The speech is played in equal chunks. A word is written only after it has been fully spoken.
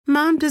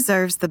Mom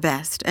deserves the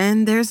best,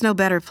 and there's no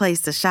better place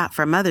to shop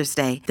for Mother's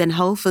Day than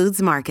Whole Foods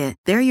Market.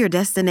 They're your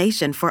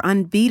destination for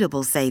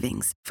unbeatable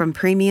savings, from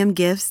premium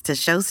gifts to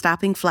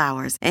show-stopping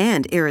flowers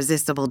and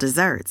irresistible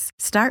desserts.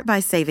 Start by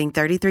saving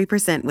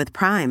 33% with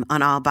Prime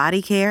on all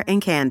body care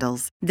and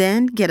candles.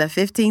 Then get a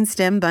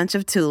 15-stem bunch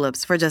of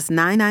tulips for just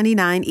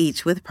 $9.99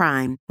 each with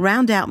Prime.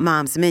 Round out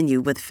Mom's menu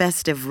with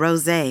festive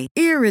rosé,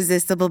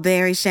 irresistible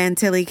berry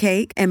chantilly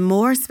cake, and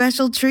more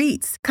special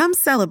treats. Come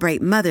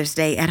celebrate Mother's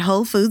Day at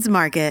Whole Foods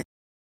Market.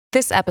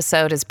 This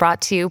episode is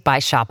brought to you by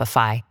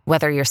Shopify.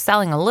 Whether you're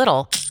selling a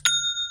little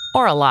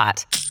or a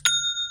lot,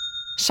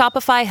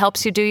 Shopify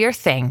helps you do your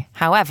thing,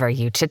 however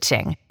you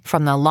cha-ching.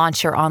 From the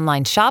launch your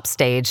online shop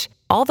stage,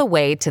 all the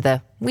way to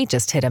the we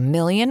just hit 1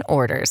 million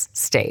orders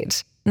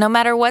stage. No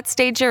matter what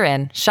stage you're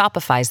in,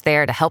 Shopify's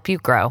there to help you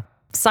grow.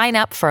 Sign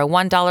up for a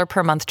 $1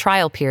 per month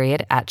trial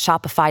period at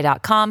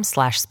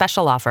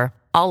shopify.com/special offer,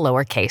 all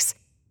lowercase.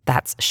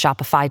 That's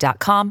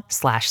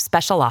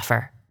shopify.com/special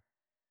offer.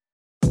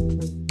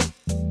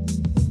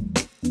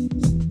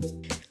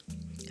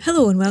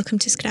 Hello and welcome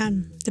to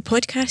Scran, the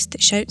podcast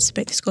that shouts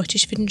about the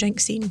Scottish food and drink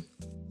scene.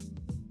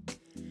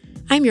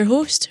 I'm your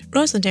host,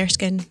 Rosalind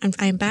Erskine, and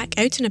I am back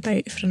out and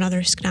about for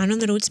another Scran on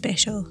the Road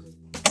special.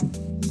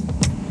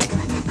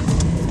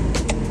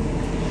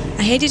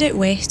 I headed out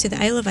west to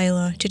the Isle of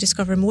Islay to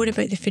discover more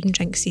about the food and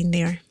drink scene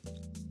there.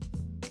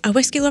 A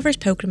whisky lover's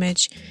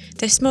pilgrimage,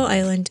 this small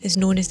island is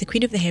known as the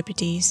Queen of the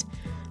Hebrides,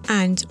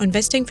 and on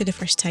visiting for the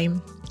first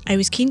time, I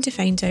was keen to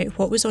find out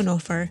what was on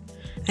offer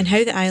and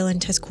how the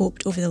island has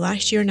coped over the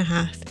last year and a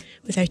half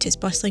without its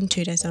bustling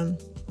tourism.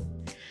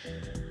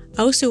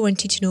 I also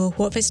wanted to know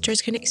what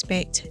visitors can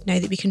expect now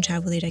that we can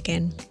travel there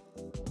again.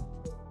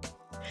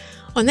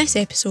 On this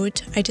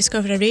episode, I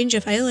discover a range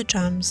of Islay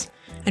drams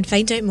and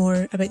find out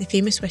more about the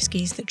famous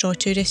whiskies that draw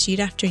tourists year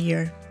after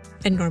year,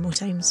 in normal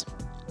times.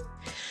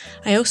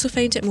 I also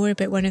find out more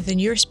about one of the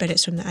newer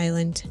spirits from the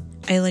island,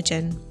 Islay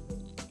Gin.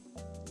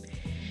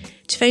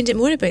 To find out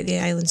more about the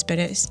island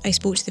spirits, I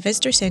spoke to the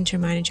Visitor Centre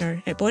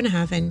Manager at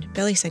Bonnahaven,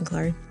 Billy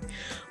Sinclair,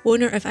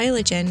 owner of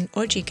Islay Gin,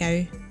 Audrey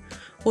Gow,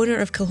 owner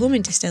of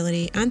Kilchoman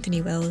Distillery,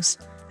 Anthony Wills,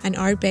 and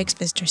Ardbegg's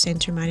Visitor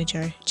Centre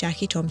Manager,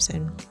 Jackie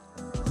Thompson.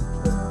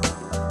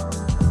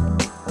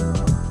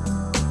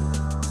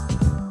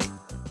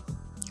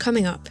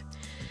 Coming up,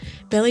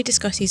 Billy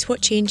discusses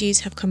what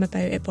changes have come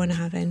about at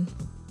Bonnahaven.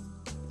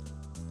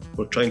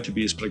 We're trying to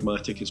be as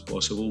pragmatic as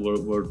possible.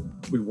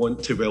 We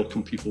want to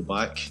welcome people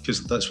back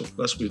because that's what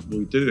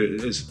we do.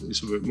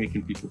 It's about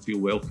making people feel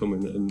welcome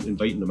and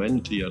inviting them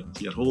into your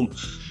home.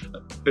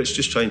 It's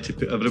just trying to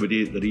put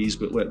everybody at their ease,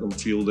 but let them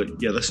feel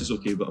that, yeah, this is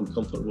okay, but I'm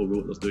comfortable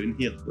with what they're doing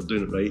here. They're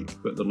doing it right,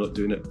 but they're not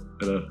doing it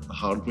in a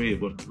hard way.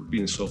 We're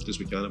being as soft as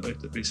we can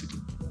about it,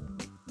 basically.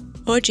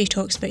 Audrey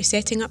talks about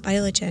setting up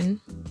Islay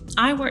Gin.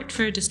 I worked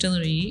for a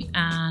distillery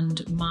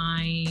and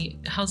my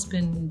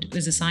husband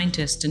was a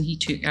scientist and he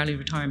took early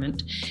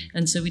retirement.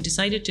 And so we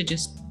decided to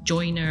just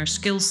join our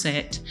skill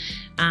set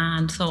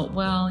and thought,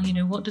 well,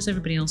 what does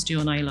everybody else do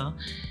on Islay?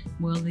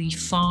 Well, they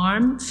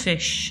farm,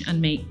 fish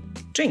and make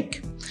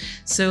drink.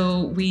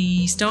 So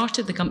we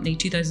started the company in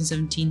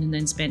 2017 and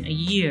then spent a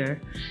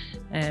year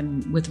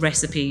with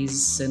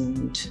recipes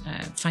and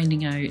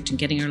finding out and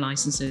getting our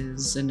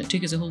licenses. And it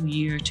took us a whole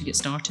year to get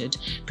started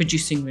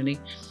producing, really.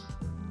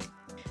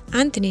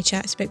 Anthony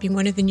chats about being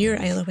one of the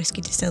newer Islay whisky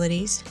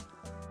distilleries.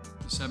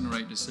 7 or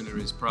 8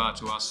 distilleries prior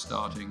to us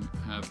starting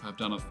have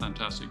done a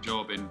fantastic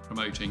job in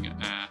promoting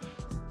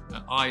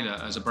Islay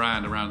as a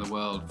brand around the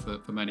world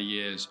for many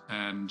years.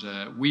 And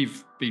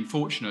we've been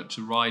fortunate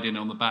to ride in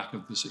on the back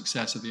of the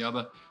success of the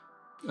other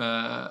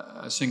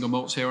single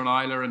malts here on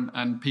Islay,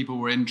 and people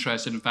were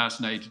interested and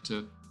fascinated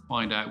to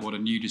find out what a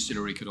new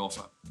distillery could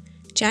offer.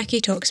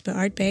 Jackie talks about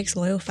Ardbegg's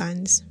loyal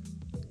fans.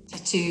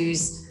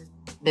 Tattoos,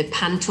 the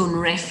Pantone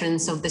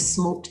reference of the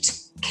smoked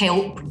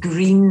kelp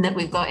green that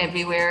we've got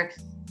everywhere,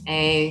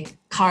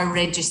 car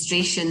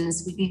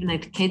registrations. We've even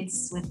had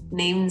kids with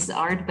names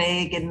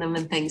Ardbeg in them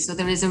and things. So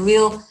there is I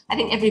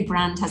think every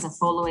brand has a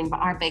following, but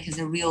Ardbeg has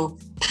a real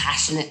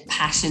passionate,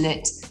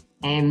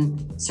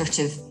 sort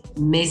of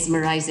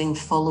mesmerising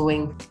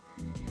following.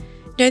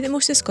 Now that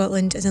most of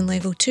Scotland is in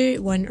level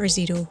 2, 1 or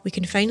 0, we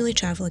can finally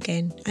travel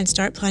again and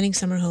start planning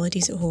summer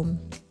holidays at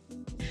home.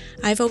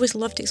 I've always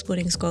loved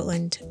exploring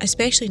Scotland,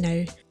 especially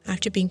now,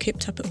 after being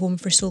cooped up at home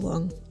for so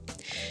long.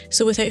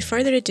 So without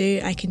further ado,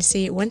 I can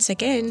say once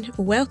again,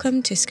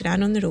 welcome to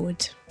Scran on the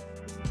Road.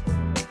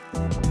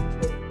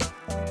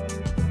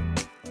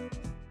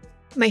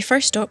 My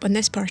first stop on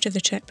this part of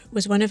the trip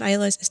was one of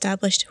Islay's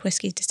established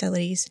whisky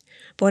distilleries,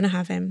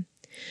 Bonnahaven.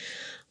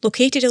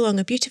 Located along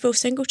a beautiful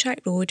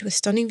single-track road with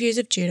stunning views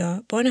of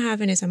Jura,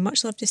 Bonnahaven is a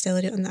much-loved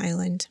distillery on the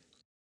island.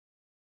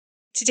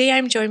 Today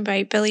I'm joined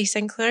by Billy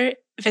Sinclair,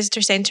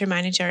 Visitor Centre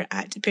Manager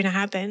at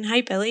Bonnahaven.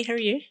 Hi Billy, how are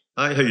you?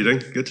 Hi, how you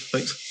doing? Good,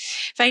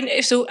 thanks.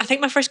 Fine, so I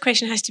think my first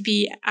question has to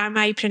be, am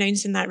I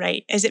pronouncing that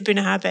right? Is it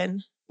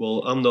Bonnahaven?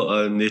 Well, I'm not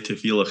a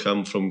native Gaelic,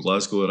 I'm from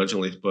Glasgow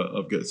originally, but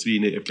I've got 3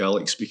 native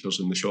Gaelic speakers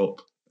in the shop,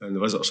 in the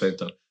visitor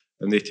centre.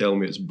 and they tell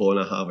me it's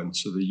Bonahaven.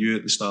 So the U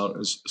at the start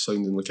is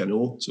sounding like an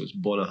O, so it's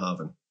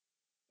Bonahaven.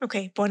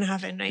 Okay,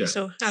 Bonahaven, right? Yeah.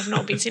 So I've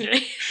not been seen it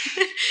right.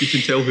 You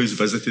can tell who's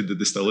visited the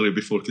distillery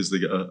before because they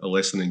get a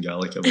lesson in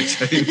Gaelic every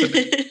time.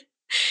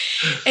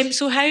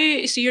 So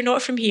you're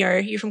not from here,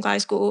 you're from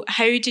Glasgow.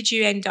 How did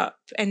you end up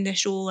in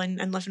this role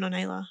and living on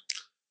Islay?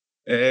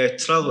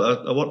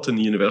 I worked in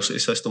the university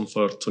system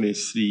for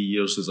 23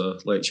 years as a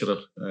lecturer,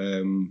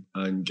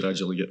 and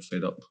gradually get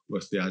fed up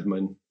with the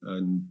admin,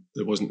 and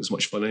it wasn't as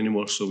much fun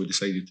anymore, so we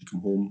decided to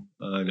come home.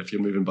 And if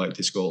you're moving back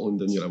to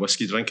Scotland and you're a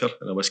whisky drinker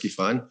and a whisky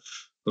fan,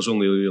 there's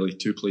only really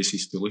two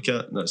places to look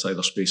at, and that's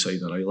either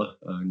Speyside or Islay,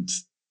 and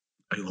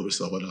Islay was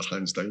the winner,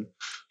 hands down.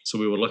 So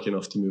we were lucky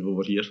enough to move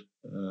over here.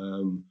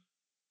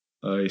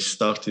 I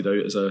started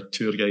out as a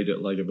tour guide at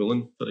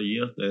Lagavulin for a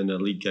year, then a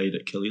lead guide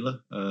at Killila,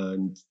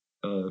 and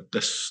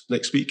this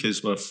next week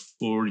is my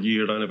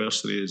 4-year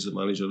anniversary as the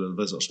manager of the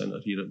visitor centre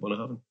here at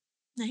Bonahaven.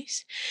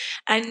 Nice.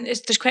 And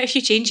there's quite a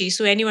few changes,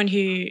 so anyone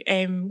who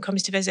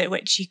comes to visit,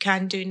 which you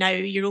can do now,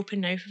 you're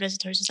open now for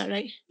visitors, is that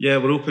right? Yeah,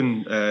 we're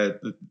open.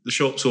 The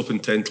shop's open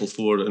 10 till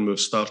 4, and we've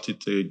started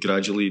to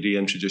gradually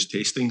reintroduce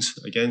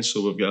tastings again.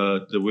 So we've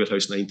got the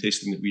Warehouse 9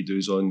 tasting that we do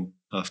is on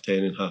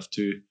 10:30 and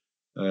 2:30.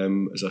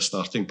 As a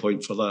starting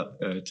point for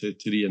that,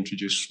 to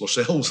reintroduce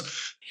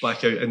ourselves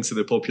back out into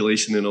the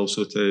population, and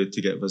also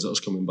to get visitors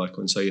coming back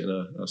on site in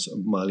a sort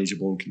of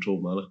manageable and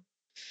controlled manner.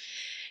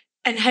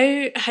 And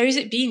how has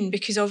it been?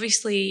 Because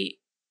obviously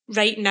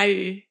right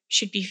now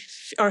should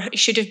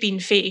have been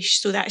Fèis,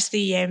 so that's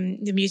the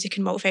music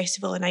and malt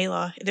festival in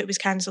Islay that was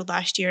cancelled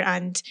last year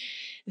and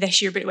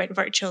this year, but it went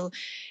virtual.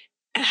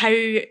 How,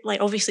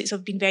 like, obviously it's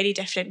been very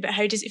different, but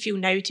how does it feel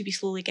now to be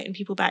slowly getting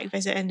people back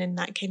visiting and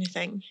that kind of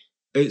thing?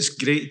 It's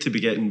great to be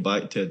getting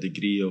back to a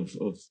degree of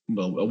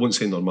well, I won't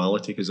say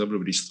normality because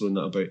everybody's thrown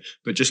that about,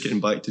 but just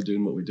getting back to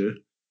doing what we do.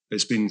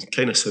 It's been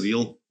kind of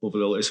surreal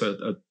overall. It's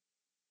a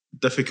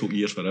difficult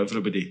year for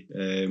everybody.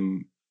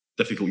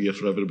 Difficult year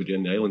for everybody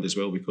in the island as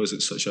well, because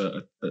it's such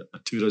a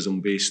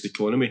tourism-based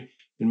economy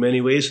in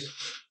many ways,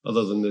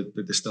 other than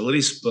the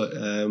distilleries. But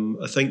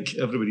I think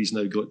everybody's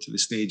now got to the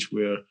stage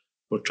where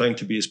we're trying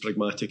to be as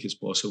pragmatic as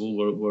possible.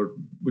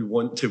 We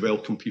want to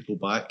welcome people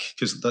back,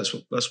 because that's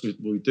what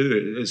we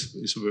do.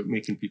 It's about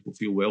making people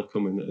feel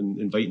welcome and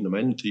inviting them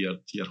into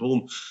your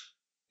home.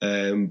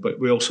 But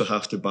we also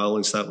have to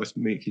balance that with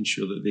making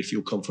sure that they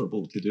feel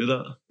comfortable to do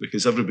that,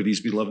 because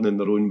everybody's been living in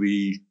their own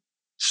wee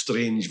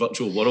strange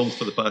virtual world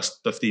for the past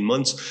 15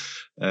 months.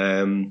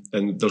 And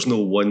there's no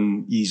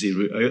one easy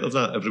route out of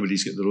that.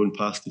 Everybody's got their own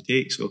path to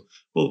take. So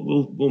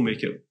we'll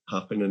make it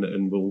happen,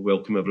 and we'll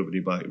welcome everybody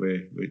back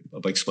with a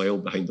big smile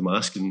behind the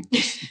mask,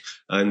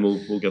 and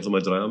we'll give them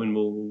a dram, and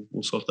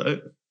we'll sort it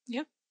out.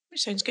 Yeah,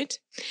 which sounds good.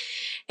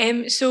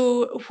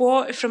 So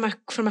what, from a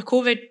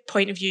COVID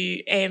point of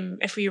view,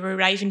 if we were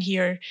arriving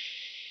here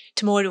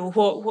tomorrow,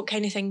 what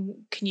kind of thing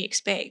can you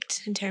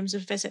expect in terms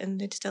of visiting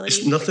the distillery?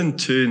 It's nothing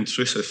too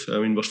intrusive. I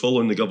mean, we're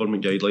following the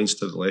government guidelines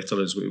to the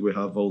letter, as we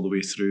have all the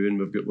way through, and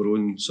we've got our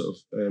own sort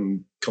of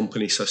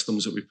company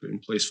systems that we put in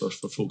place for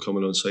folk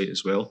coming on site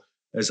as well.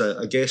 As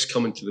a guest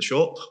coming to the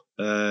shop,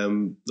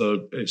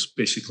 it's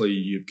basically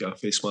you've got a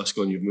face mask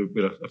on, you've moved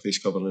with a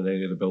face covering in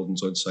any of the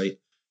buildings on site.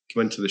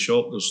 Come into the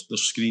shop,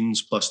 there's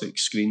screens, plastic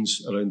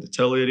screens around the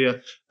till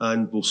area,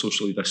 and we'll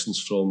socially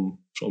distance from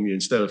you.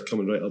 Instead of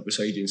coming right up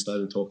beside you and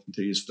standing talking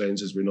to you as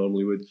friends as we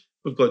normally would,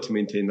 we've got to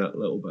maintain that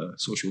little bit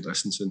of social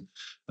distancing.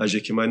 As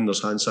you come in,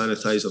 there's hand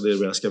sanitizer there.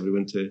 We ask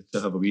everyone to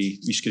have a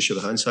wee scoosh of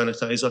the hand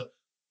sanitizer,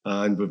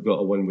 and we've got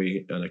a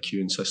one-way and a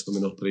queuing system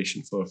in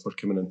operation for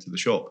coming into the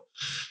shop.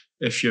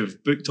 If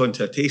you've booked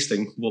onto a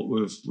tasting,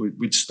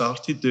 we'd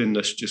started doing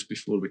this just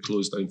before we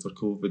closed down for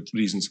COVID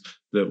reasons,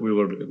 that we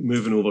were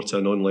moving over to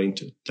an online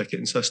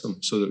ticketing system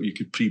so that you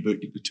could pre-book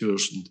the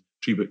tours and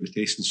pre-book the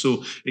tasting.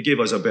 So it gave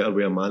us a better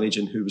way of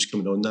managing who was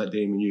coming on that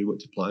day, and we knew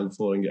what to plan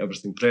for and get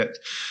everything prepped.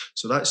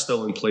 So that's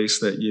still in place,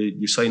 that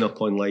you sign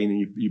up online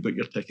and you book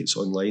your tickets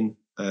online,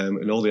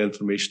 and all the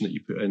information that you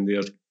put in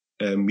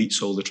there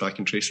meets all the track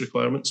and trace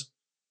requirements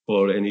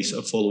for any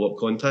sort of follow-up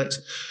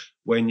contacts.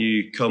 When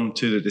you come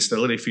to the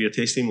distillery for your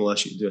tasting, we'll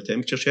ask you to do a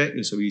temperature check.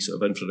 It's a wee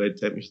sort of infrared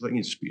temperature thing.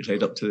 You just put your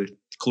head up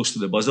close to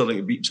the buzzer, and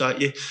it beeps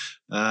at you.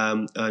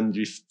 And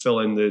you fill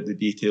in the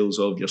details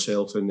of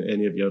yourself and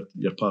any of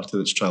your party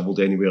that's travelled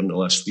anywhere in the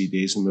last 3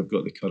 days. And we've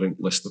got the current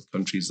list of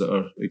countries that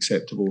are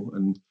acceptable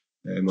and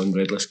on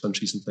red list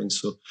countries and things.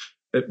 So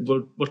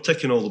we're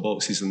ticking all the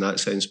boxes in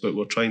that sense, but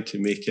we're trying to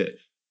make it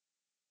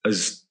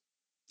as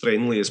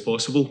friendly as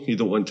possible. You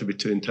don't want to be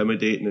too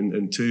intimidating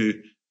and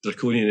too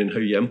draconian in how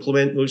you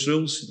implement those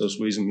rules. There's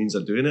ways and means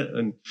of doing it,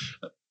 and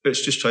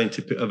it's just trying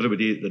to put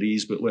everybody at their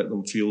ease, but let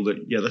them feel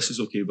that, yeah, this is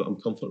okay, but I'm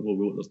comfortable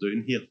with what they're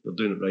doing here. They're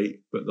doing it right,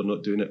 but they're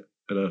not doing it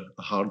in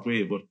a hard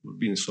way. We're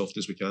being as soft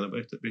as we can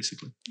about it,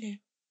 basically. Yeah.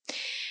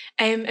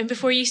 And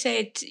before, you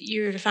said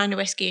you're a fan of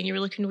whiskey and you were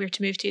looking where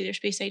to move to, either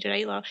Speyside or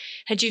Islay.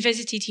 Had you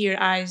visited here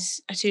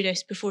as a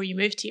tourist before you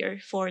moved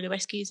here for the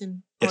whiskies?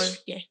 Yes.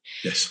 Yeah.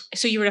 Yes.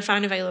 So you were a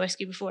fan of Islay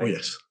whiskey before? Oh,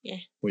 yes. Yeah.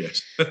 Oh,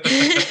 yes.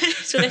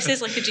 So this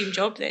is like a dream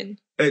job then?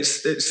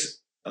 It's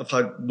I've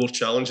had more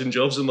challenging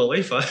jobs in my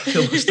life, I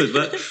must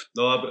admit.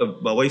 No,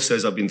 my wife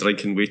says I've been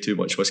drinking way too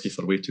much whiskey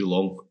for way too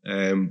long.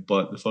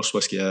 But the first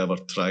whiskey I ever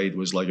tried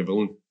was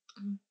Lagavulin,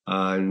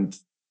 and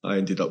I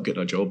ended up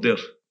getting a job there.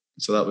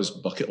 So that was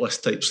bucket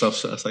list type stuff,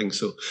 sort of thing.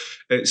 So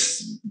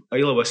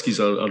Islay whiskies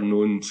are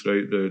known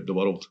throughout the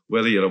world.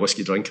 Whether you're a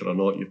whiskey drinker or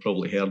not, you've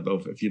probably heard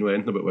of. If you know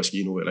anything about whiskey,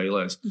 you know where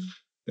Islay is.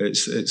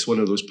 It's one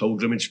of those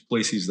pilgrimage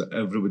places that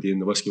everybody in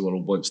the whiskey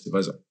world wants to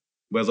visit,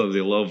 whether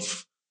they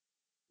love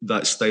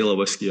that style of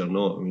whiskey or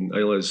not. I mean,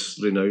 Islay is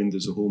renowned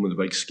as the home of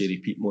the big scary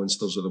peat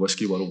monsters of the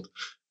whiskey world,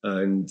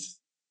 and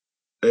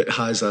it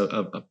has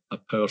a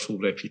powerful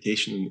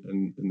reputation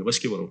in the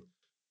whiskey world.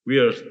 We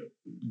are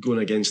going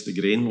against the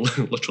grain,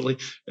 literally,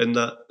 in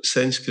that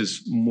sense,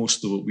 because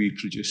most of what we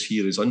produce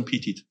here is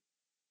unpeated.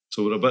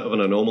 So we're a bit of an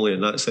anomaly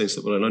in that sense,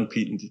 that we're an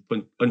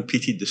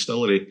unpeated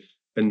distillery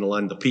in the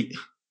land of peat,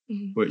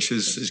 which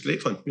is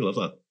great fun. We love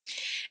that.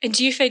 And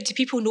do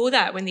people know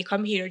that when they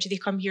come here, or do they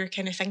come here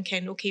kind of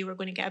thinking, okay, we're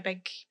going to get a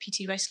big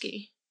peaty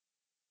whiskey?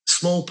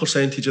 Small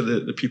percentage of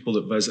the people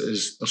that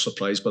visit are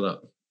surprised by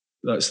that.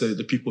 That's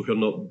the people who are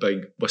not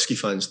big whiskey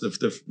fans.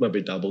 They've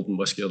maybe dabbled in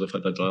whiskey, or they've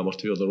had a dram or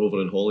two, or they're over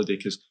on holiday,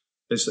 because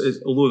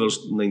although there's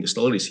 9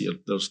 distilleries here,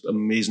 there's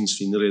amazing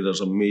scenery,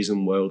 there's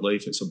amazing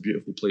wildlife. It's a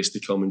beautiful place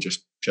to come and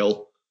just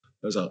chill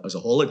as a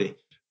holiday.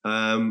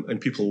 And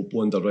people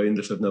wander around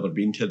if they've never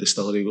been to a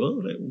distillery and go,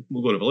 oh, right,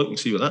 we'll go and have a look and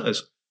see what that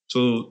is.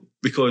 So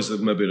because they've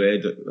maybe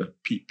read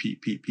peat,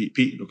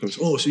 they'll come,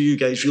 oh, so you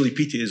guys really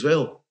peaty as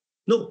well?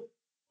 No.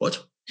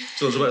 What?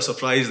 So there's a bit of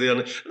surprise there.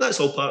 And that's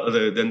all part of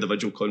the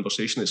individual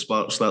conversation. It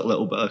sparks that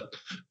little bit of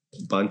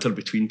banter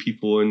between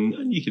people,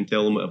 and you can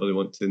tell them whatever they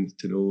want to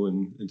know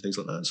and things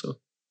like that. So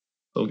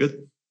all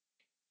good.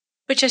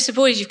 Which I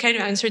suppose you've kind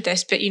of answered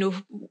this, but,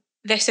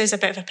 this is a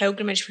bit of a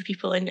pilgrimage for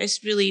people, and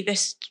it's really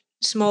this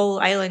small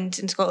island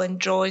in Scotland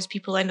draws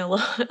people in a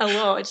lot,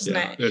 doesn't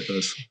it? Yeah, it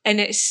does. And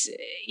it's,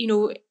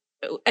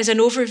 as an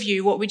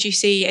overview, what would you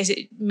say? Is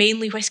it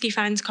mainly whiskey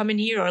fans coming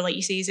here, or like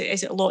you say, is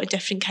it a lot of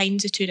different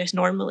kinds of tourists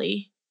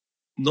normally?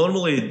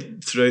 Normally,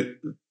 throughout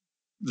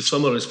the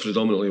summer is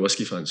predominantly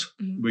whiskey fans.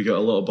 We get a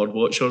lot of bird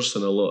watchers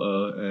and a lot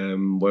of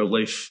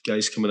wildlife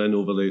guys coming in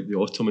over the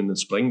autumn and the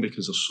spring,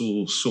 because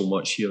there's so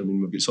much here. I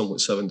mean, we've got something like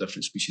 7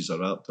 different species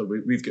of raptor.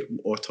 We've got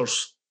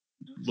otters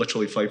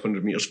literally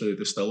 500 metres from the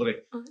distillery.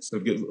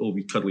 We've got all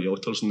wee cuddly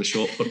otters in the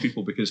shop for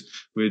people, because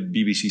we had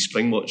BBC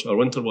Spring Watch, or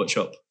Winter Watch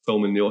up,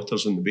 filming the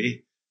otters in the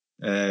bay.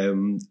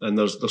 And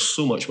there's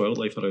so much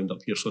wildlife around up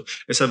here. So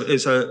it's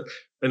a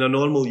in a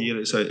normal year,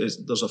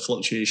 there's a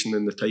fluctuation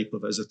in the type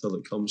of visitor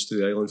that comes to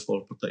the island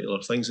for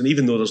particular things. And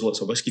even though there's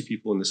lots of whiskey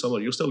people in the summer,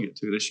 you'll still get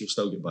tourists, you'll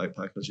still get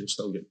backpackers, you'll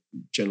still get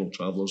general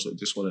travellers that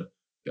just want to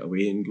get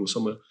away and go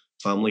somewhere.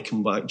 Family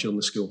come back during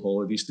the school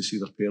holidays to see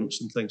their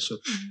parents and things. So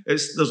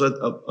there's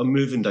a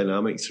moving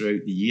dynamic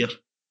throughout the year,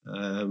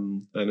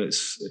 and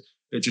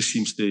it just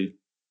seems to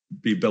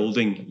be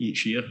building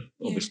each year,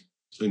 obviously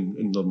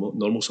in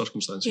normal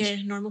circumstances.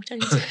 Yeah, normal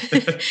times.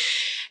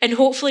 And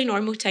hopefully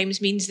normal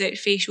times means that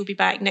Fèis will be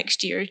back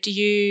next year. Do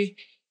you?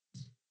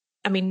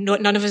 I mean,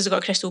 none of us have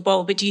got a crystal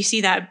ball, but do you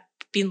see that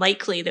being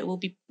likely that we'll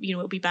be,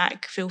 it'll be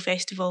back, full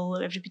festival,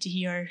 everybody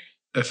here?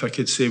 If I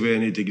could say with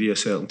any degree of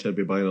certainty, I'd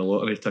be buying a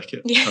lottery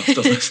ticket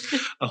after this.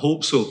 I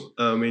hope so.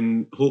 I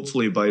mean,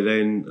 hopefully by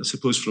then, I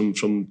suppose from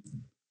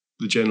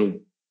the general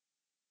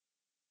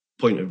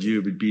point of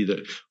view would be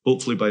that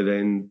hopefully by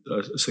then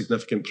a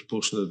significant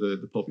proportion of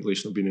the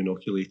population have been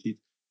inoculated,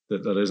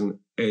 that there isn't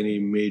any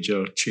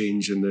major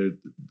change in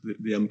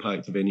the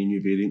impact of any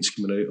new variants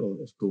coming out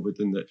of COVID,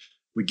 and that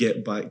we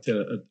get back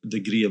to a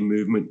degree of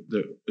movement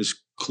that is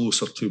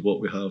closer to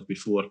what we have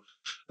before.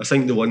 I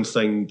think the one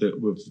thing that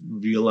we've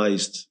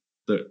realised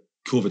that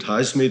COVID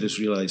has made us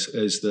realise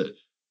is that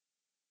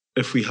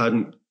if we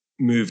hadn't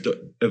moved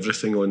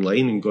everything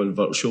online and gone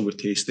virtual with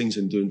tastings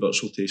and doing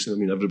virtual tasting, I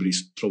mean,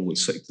 everybody's probably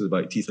sick to the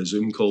back teeth of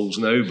Zoom calls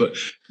now, but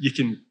you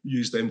can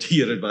use them to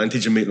your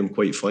advantage and make them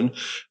quite fun.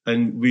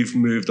 And we've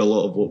moved a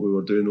lot of what we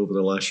were doing over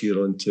the last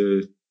year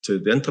onto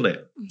the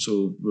internet.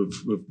 So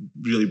we've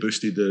really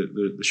boosted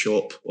the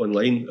shop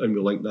online, and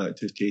we link that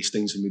to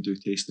tastings, and we do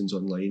tastings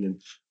online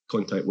and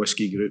contact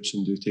whiskey groups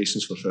and do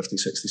tastings for 50,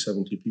 60,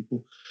 70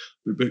 people.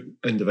 We book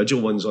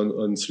individual ones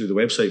on through the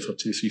website for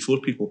 2, 3,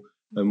 4 people,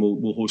 and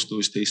we'll host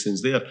those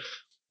tastings there.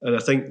 And I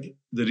think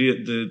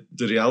the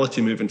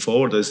reality moving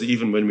forward is that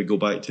even when we go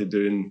back to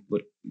doing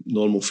like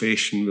normal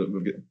Fèis and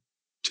we've got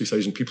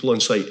 2,000 people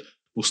on site,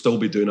 we'll still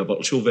be doing a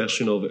virtual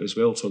version of it as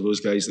well for those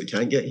guys that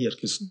can't get here,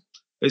 because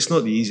it's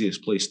not the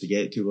easiest place to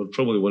get to. We're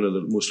probably one of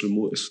the most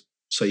remotest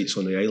sites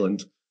on the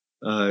island,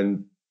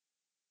 and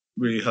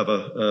we have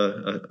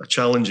a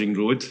challenging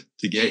road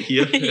to get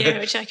here. Yeah,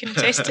 which I can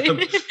attest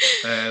to.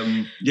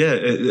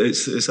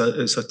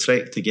 It's a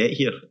trek to get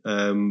here,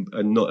 and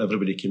not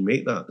everybody can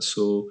make that.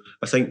 So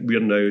I think we're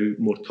now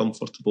more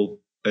comfortable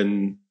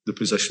in the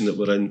position that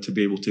we're in to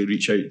be able to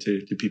reach out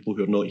to people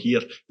who are not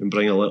here and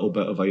bring a little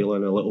bit of Islay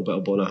and a little bit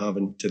of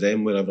Bunnahabhain to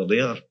them wherever they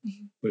are,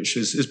 which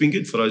has been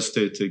good for us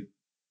to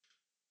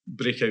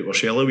break out our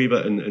shell a wee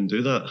bit and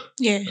do that.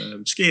 Yeah.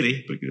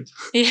 Scary, but good.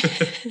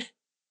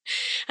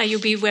 Yeah.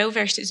 You'll be well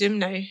versed at Zoom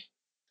now.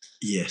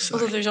 Yes.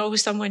 Although there's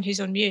always someone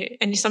who's on mute,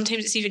 and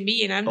sometimes it's even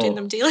me, and I'm doing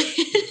them daily.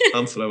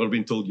 I'm forever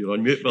being told you're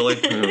on mute, Billy.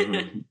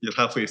 You're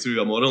halfway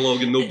through a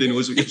monologue and nobody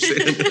knows what you're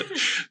saying.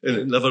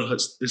 And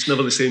it's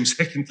never the same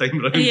second time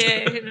round.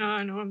 Yeah, no,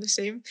 I know, I'm the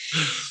same.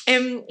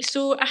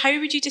 So how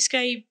would you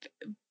describe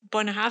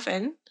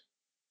Bunnahabhain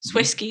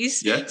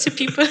whiskies to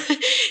people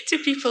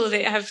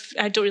that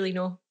I don't really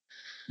know?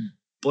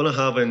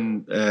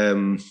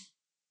 Bunnahabhain,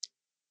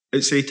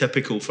 it's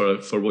atypical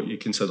for what you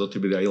consider to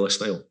be the Islay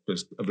style,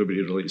 because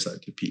everybody relates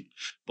that to peat.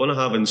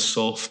 Bunnahabhain's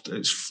soft,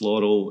 it's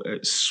floral,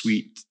 it's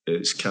sweet,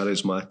 it's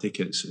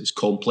charismatic, it's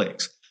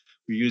complex.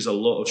 We use a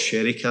lot of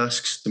sherry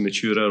casks to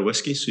mature our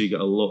whiskey, so you get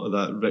a lot of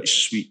that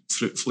rich, sweet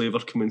fruit flavour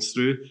coming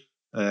through,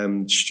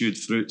 stewed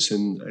fruits,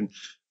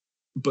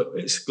 but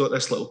it's got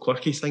this little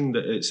quirky thing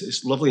that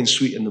it's lovely and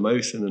sweet in the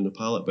mouth and in the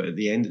palate, but at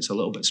the end it's a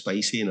little bit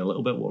spicy and a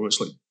little bit warm.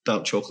 It's like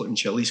dark chocolate and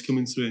chilies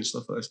coming through and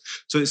stuff like this.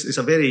 So it's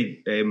a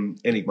very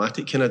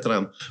enigmatic kind of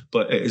dram,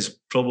 but it is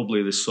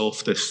probably the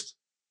softest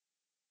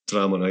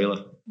dram on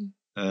Islay.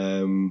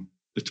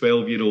 The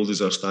 12-year-old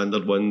is our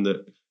standard one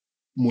that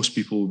most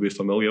people will be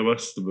familiar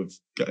with. We've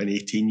got an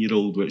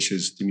 18-year-old, which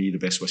is, to me, the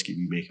best whiskey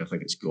we make. I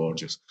think it's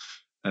gorgeous.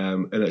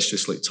 And it's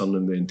just like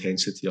turning the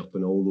intensity up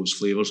and all those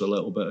flavours a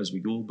little bit as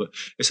we go. But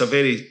it's a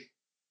very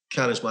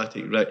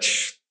charismatic,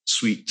 rich,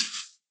 sweet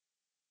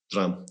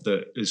dram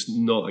that is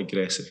not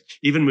aggressive.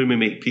 Even when we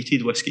make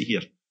peated whiskey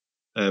here,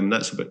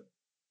 that's about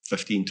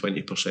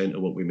 15-20%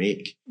 of what we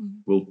make.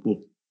 We'll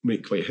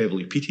make quite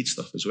heavily peated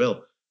stuff as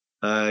well.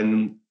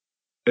 And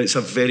it's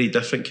a very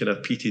different kind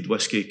of peated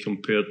whiskey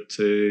compared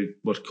to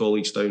our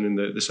colleagues down in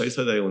the south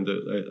of the island,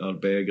 at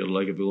Ardbeg or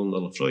Lagavulin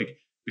or Laphroaig,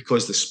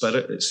 because the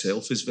spirit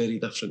itself is very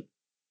different.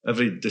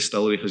 Every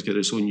distillery has got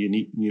its own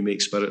unique new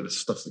make spirit, the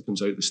stuff that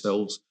comes out the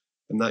stills,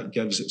 and that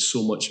gives it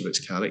so much of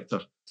its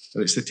character.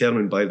 And it's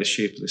determined by the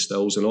shape of the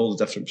stills and all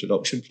the different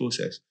production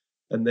process.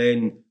 And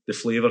then the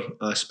flavour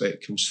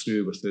aspect comes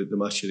through with the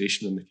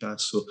maturation in the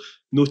cask. So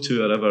no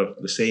two are ever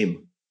the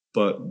same,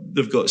 but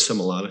they've got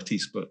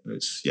similarities. But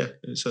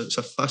it's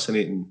a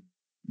fascinating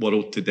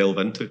world to delve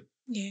into.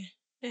 Yeah,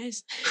 it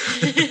is.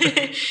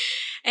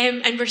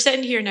 And we're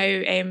sitting here now,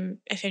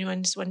 if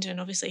anyone's wondering,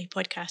 obviously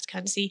podcast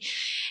can't see,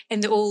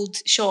 in the old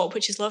shop,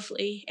 which is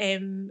lovely.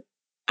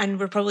 And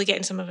we're probably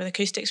getting some of the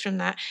acoustics from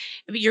that.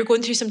 But you're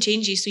going through some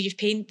changes. So you've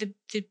painted,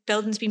 the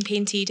building's been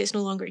painted, it's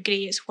no longer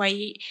grey, it's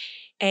white.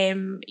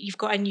 You've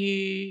got a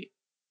new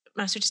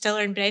master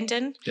distiller in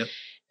Brendan. Yep.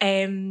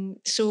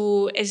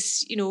 So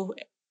is,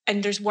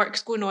 and there's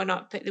works going on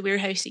up at the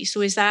warehouses.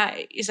 So is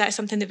that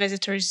something that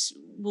visitors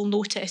will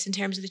notice in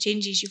terms of the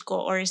changes you've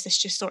got, or is this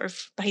just sort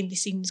of behind the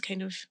scenes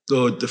kind of?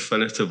 Oh,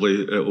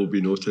 definitively it will be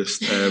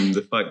noticed.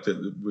 The fact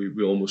that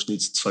we almost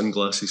need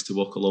sunglasses to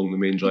walk along the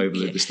main drive of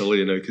the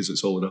distillery now, because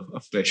it's all in a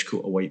fresh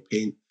coat of white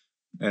paint,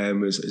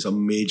 is a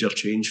major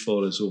change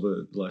for us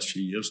over the last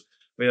few years.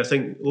 I mean, I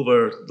think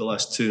over the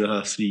last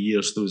 2.5-3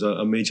 years, there was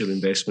a major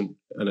investment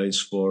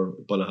announced for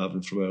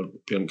Bunnahabhain from our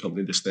parent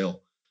company,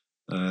 Distell.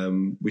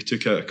 We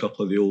took out a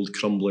couple of the old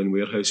crumbling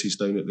warehouses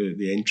down at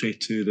the entry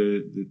to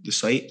the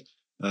site,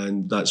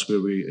 and that's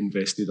where we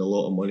invested a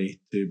lot of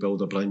money to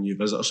build a brand new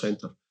visitor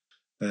centre.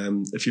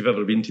 If you've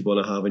ever been to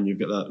Bunnahabhain, you've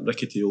got that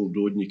rickety old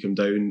road and you come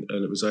down,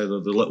 and it was either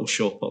the little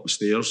shop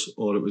upstairs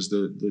or it was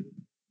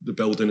the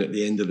building at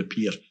the end of the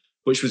pier,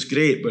 which was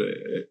great, but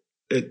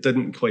it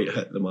didn't quite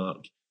hit the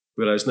mark.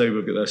 Whereas now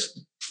we've got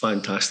this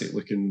fantastic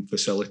looking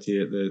facility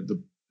at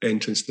the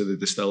entrance to the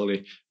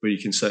distillery where you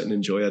can sit and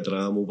enjoy a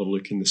dram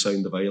overlooking the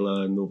Sound of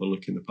Islay and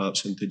overlooking the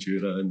Paps into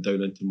Jura and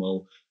down into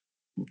Mull.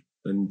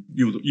 And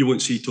you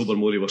won't see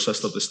Tobermory, our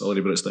sister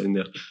distillery, but it's down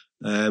there.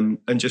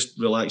 And just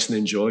relax and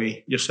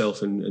enjoy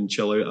yourself and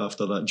chill out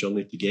after that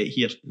journey to get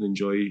here and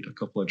enjoy a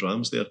couple of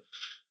drams there.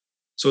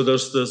 So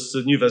there's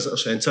the new visitor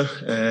centre.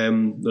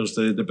 There's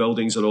the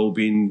buildings are all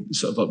being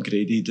sort of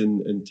upgraded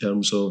in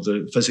terms of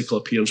the physical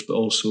appearance, but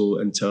also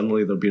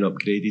internally they're being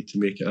upgraded to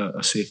make it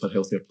a safer,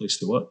 healthier place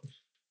to work.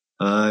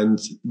 And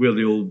where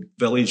the old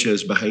village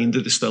is behind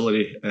the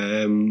distillery,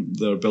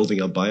 they're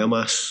building a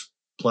biomass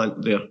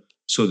plant there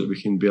so that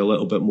we can be a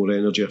little bit more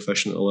energy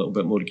efficient, a little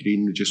bit more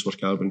green, reduce our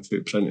carbon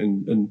footprint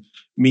and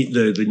meet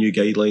the new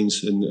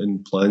guidelines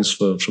and plans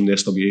from the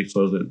SWA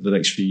for the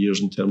next few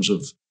years in terms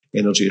of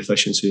energy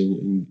efficiency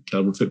and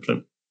carbon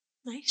footprint.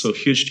 Nice. So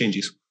huge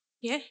changes.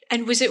 Yeah.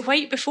 And was it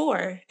white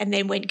before and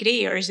then went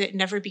grey, or has it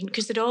never been?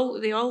 Because they all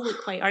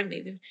look white, aren't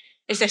they?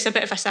 Is this a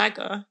bit of a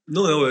saga?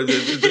 No.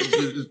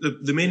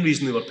 The main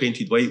reason they were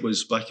painted white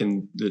was back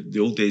in the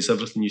old days,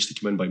 everything used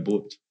to come in by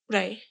boat.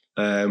 Right.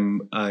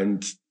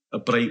 And a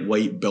bright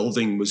white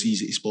building was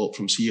easy to spot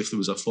from sea if there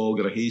was a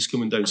fog or a haze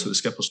coming down, so the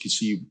skippers could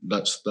see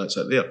that's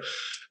it there.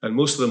 And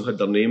most of them had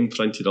their name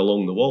printed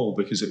along the wall,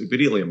 because it would be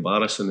really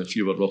embarrassing if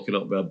you were rocking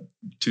up with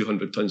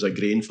 200 tons of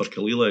grain for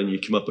Kalila and you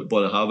came up at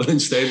Bunnahabhain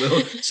instead. No,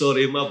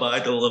 sorry, my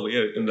bad, all the way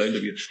out and round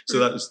the way. So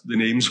that was the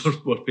names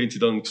were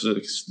painted on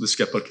because the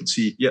skipper could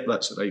see, yep,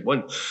 that's the right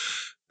one.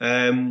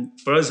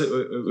 For us,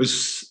 it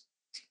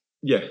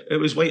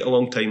was quite a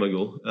long time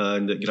ago,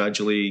 and it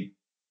gradually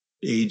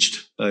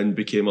aged and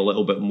became a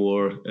little bit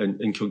more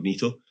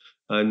incognito.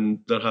 And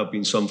there have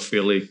been some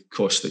fairly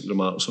caustic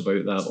remarks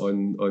about that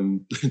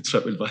on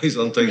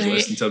TripAdvisor and things like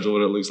this in terms of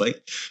what it looks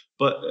like.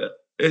 But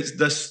it's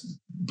this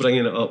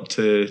bringing it up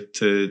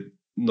to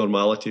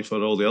normality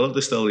for all the other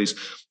distilleries.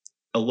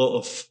 A lot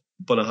of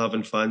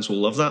Bunnahabhain fans will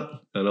love that,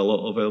 and a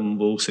lot of them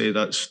will say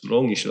that's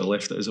wrong, you should have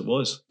left it as it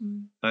was.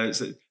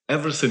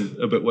 Everything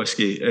about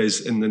whiskey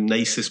is in the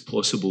nicest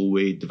possible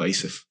way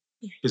divisive,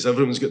 because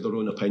everyone's got their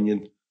own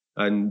opinion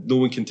and no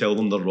one can tell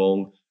them they're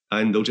wrong,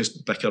 and they'll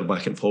just bicker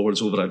back and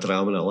forwards over a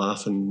dram and a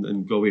laugh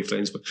and go away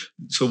friends. But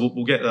so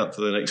we'll get that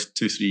for the next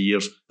 2-3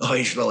 years. Oh,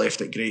 you should have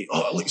left it great.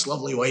 Oh, it looks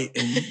lovely white.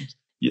 And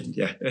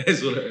yeah, it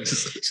is what it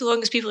is. So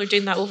long as people are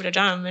doing that over a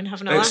dram and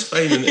having a laugh. It's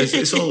fine. And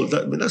it's all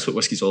that, I mean, that's what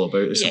whiskey's all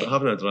about. It's about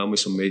having a dram with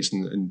some mates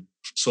and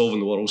solving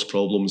the world's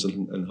problems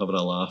and having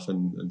a laugh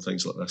and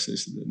things like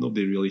this.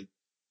 Nobody really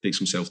takes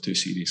himself too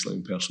seriously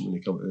in person when they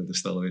come to the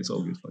distillery. It's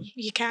all good fun.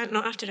 You can't,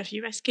 not after a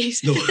few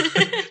whiskies. No,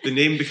 the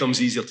name becomes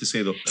easier to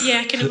say though. Yeah,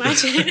 I can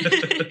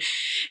imagine.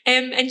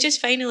 And just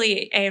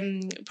finally,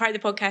 part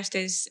of the podcast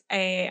is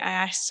I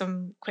asked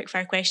some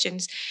quickfire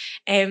questions.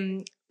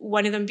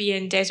 One of them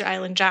being desert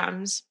island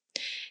drams.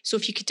 So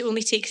if you could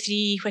only take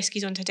 3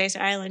 whiskies onto a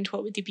desert island,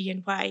 what would they be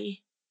and why?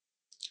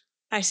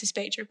 I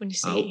suspect you're going to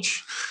say.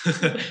 Ouch.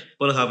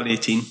 Bunnahabhain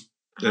 18.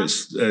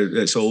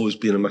 It's always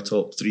been in my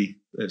top 3.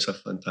 It's a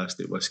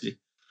fantastic whiskey.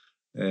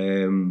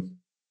 The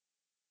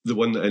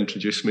one that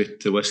introduced me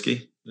to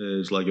whiskey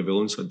is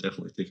Lagavulin, so I'd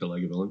definitely take a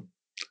Lagavulin.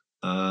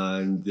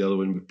 And the other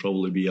one would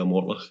probably be a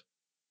Mortlach,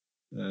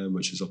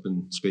 which is up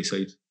in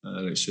Speyside,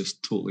 and it's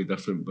just totally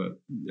different, but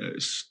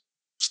it's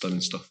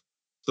stunning stuff.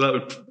 So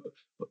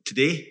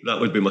that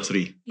would be my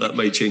 3. That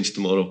might change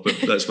tomorrow, but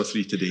that's my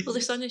 3 today. Well,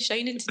 the sun is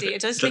shining today.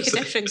 It does make a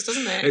difference,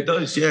 doesn't it? It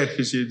does, yeah,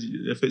 because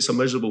if it's a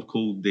miserable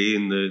cold day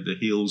and the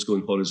hail's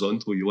going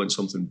horizontal, you want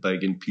something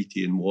big and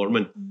peaty and warm.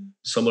 And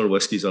summer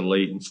whiskies are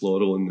light and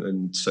floral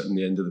and sitting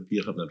the end of the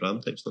pier having a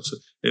dram type stuff. So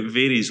it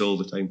varies all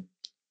the time.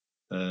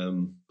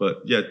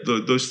 But yeah,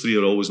 those 3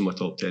 are always in my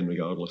top 10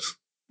 regardless.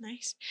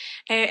 Nice.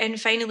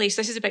 And finally,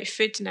 so this is about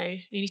food now.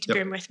 You need to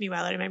bear with me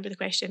while I remember the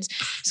questions.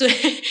 So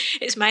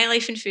it's my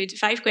life and food.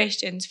 5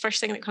 questions. First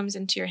thing that comes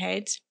into your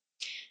head.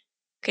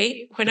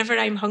 Okay. Whenever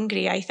I'm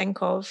hungry, I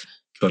think of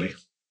curry.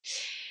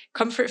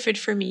 Comfort food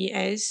for me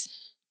is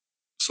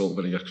salt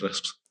and vinegar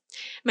crisps.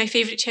 My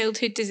favourite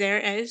childhood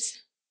dessert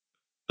is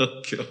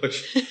oh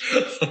gosh.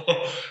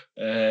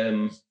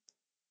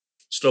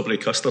 Strawberry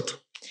custard.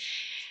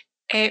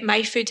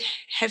 My food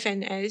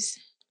heaven is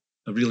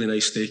a really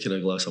nice steak and a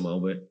glass of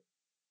Malbec.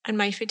 And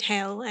my food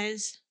hell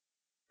is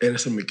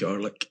anything with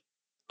garlic.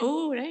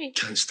 Oh, right.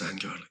 Can't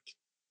stand garlic.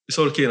 It's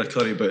okay in a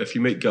curry, but if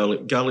you make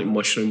garlic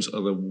mushrooms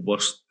are the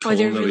worst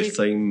culinary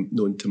thing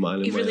known to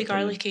man. They're really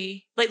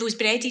garlicky. Like those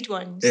breaded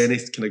ones. Any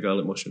kind of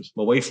garlic mushrooms.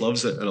 My wife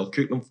loves it and I'll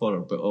cook them for her,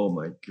 but oh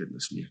my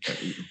goodness me, I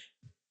can't eat them.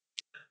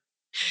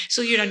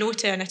 So you're a no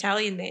to an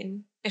Italian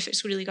then, if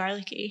it's really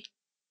garlicky?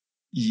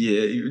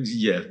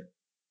 Yeah.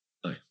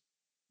 Aye.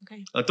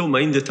 Okay. I don't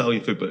mind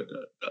Italian food, but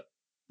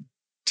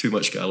too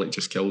much garlic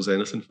just kills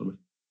anything for me.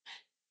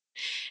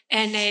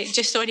 And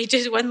just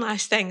one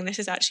last thing. This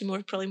is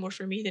actually probably more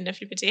for me than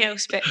everybody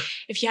else. But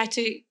if you had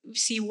to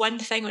see one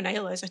thing on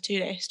Islay as a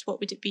tourist, what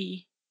would it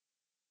be?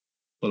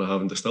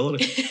 Bunnahabhain Distillery.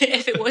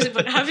 If it wasn't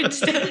Bunnahabhain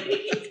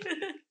Distillery.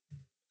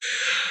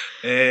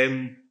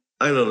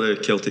 Either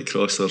the Celtic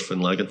Cross or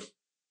Finlagan.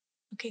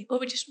 Okay. Well,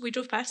 we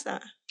drove past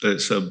that.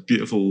 It's a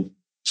beautiful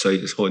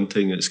site. It's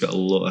haunting. It's got a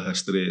lot of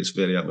history. It's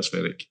very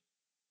atmospheric.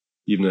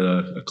 Even in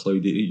a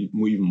cloudy,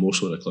 even more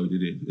so in a cloudy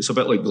day. It's a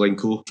bit like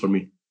Glencoe for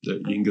me.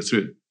 That you can go through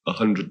it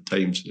 100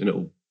 times and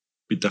it'll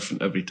be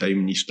different every time,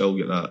 and you still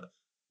get that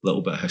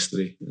little bit of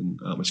history and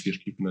atmosphere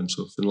keeping in.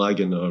 So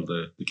Finlagan or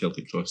the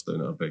Celtic Cross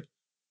down at Arbig. Okay.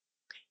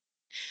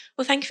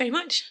 Well, thank you very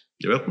much.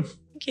 You're welcome.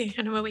 Thank you.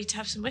 And I'm away to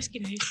have some whiskey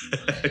now.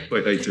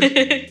 Quite right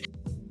too.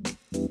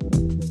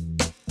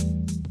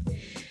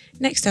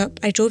 Next up,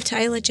 I drove to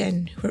Islay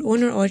Gin, where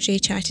owner Audrey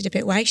chatted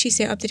about why she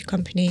set up the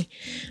company,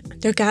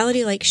 their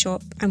gallery-like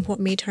shop, and what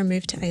made her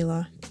move to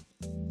Islay.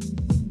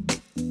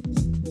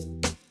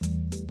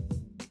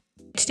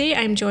 Today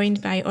I'm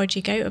joined by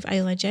Audrey Gout of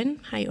Islay Gin.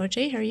 Hi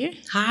Audrey, how are you?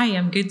 Hi,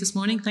 I'm good this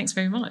morning, thanks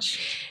very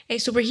much.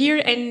 So we're here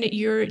in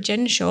your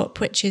gin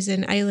shop, which is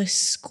in Islay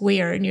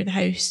Square near the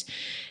house.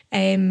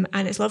 And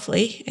it's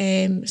lovely.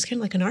 It's kind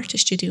of like an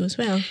artist studio as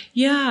well.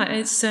 Yeah,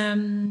 it's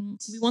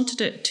we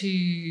wanted it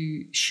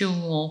to show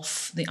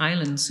off the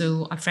island.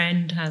 So a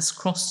friend has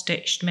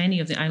cross-stitched many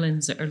of the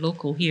islands that are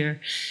local here,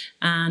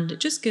 and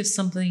it just gives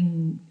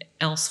something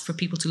else for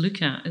people to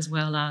look at, as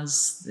well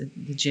as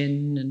the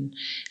gin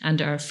and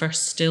our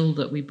first still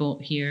that we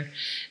bought here.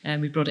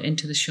 We brought it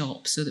into the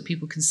shop so that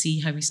people can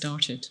see how we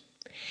started.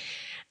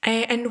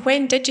 And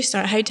when did you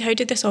start? How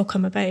did this all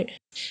come about?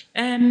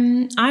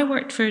 I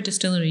worked for a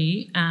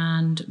distillery,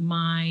 and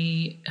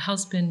my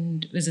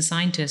husband was a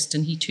scientist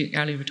and he took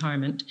early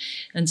retirement.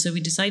 And so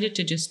we decided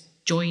to just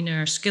join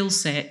our skill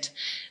set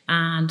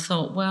and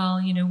thought,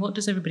 well, what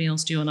does everybody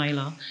else do on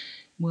Isla?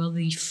 Well,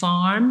 they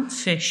farm,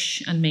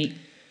 fish, and make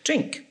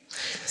drink.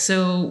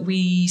 So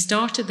we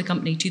started the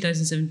company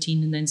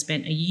 2017 and then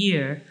spent a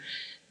year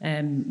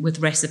with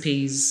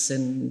recipes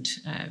and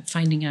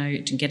finding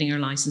out and getting our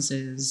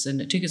licenses.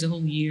 And it took us a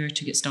whole year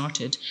to get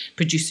started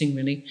producing,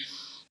 really.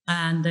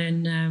 And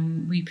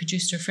then we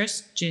produced our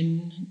first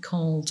gin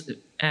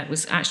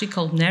was actually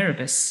called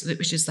Nerebus,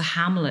 which is the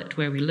hamlet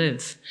where we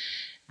live.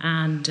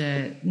 And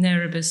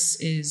Nerebus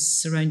is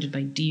surrounded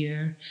by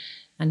deer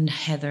and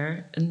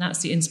heather, and that's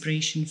the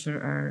inspiration for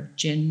our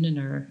gin and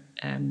our,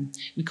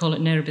 we call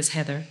it Nerebus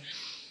Heather.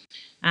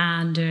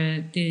 And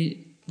the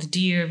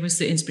deer was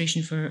the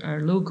inspiration for our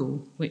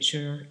logo, which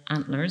are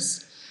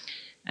antlers.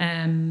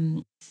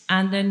 And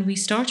then we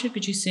started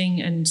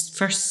producing and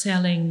first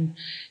selling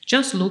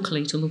just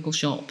locally to local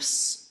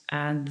shops.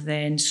 And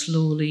then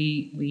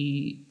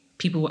slowly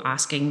people were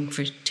asking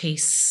for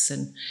tastes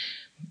and,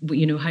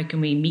 how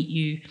can we meet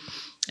you?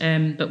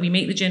 But we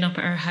make the gin up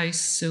at our house,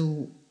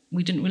 so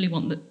we didn't really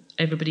want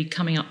everybody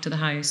coming up to the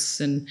house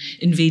and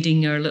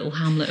invading our little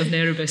hamlet of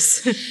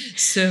Nerebus.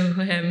 So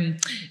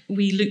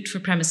we looked for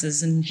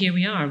premises, and here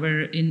we are.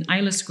 We're in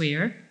Isla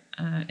Square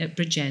at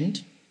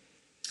Bridgend,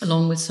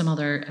 along with some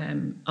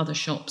other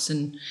shops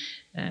and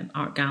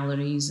art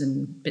galleries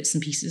and bits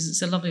and pieces.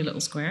 It's a lovely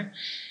little square.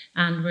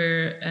 And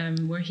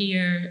we're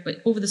here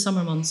over the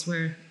summer months.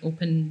 We're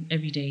open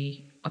every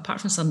day,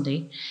 apart from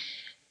Sunday.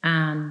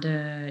 And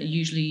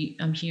usually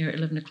I'm here at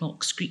 11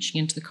 o'clock screeching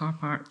into the car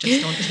park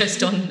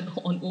just on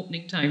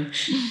opening time.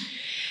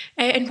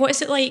 And what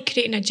is it like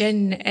creating a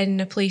gin in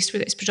a place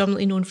where it's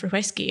predominantly known for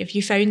whiskey? Have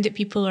you found that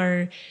people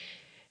are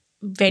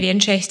very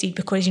interested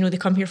because, they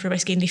come here for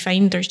whiskey and they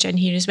find there's gin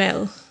here as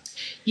well?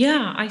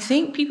 Yeah, I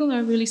think people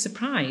are really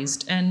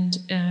surprised. And,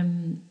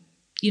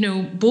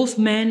 both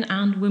men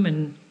and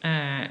women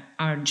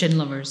are gin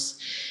lovers.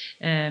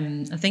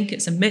 I think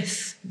it's a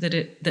myth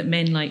that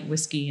men like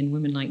whiskey and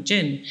women like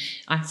gin.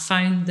 I've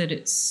found that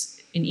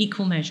it's in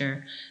equal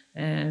measure.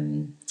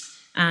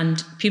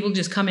 And people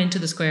just come into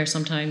the square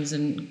sometimes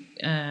and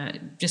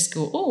just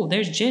go, oh,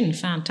 there's gin,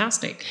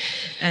 fantastic.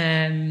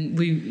 Either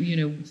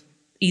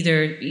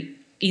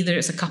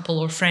it's a couple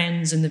or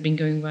friends and they've been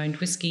going around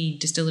whiskey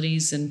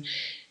distilleries and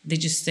they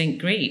just think,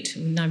 great,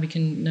 now we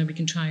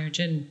can try our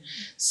gin.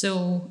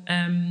 So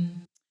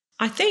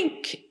I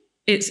think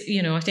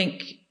I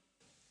think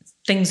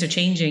things are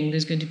changing.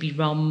 There's going to be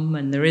rum,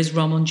 and there is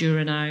rum on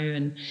Jura now,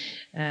 and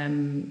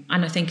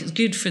I think it's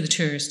good for the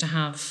tourists to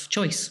have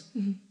choice.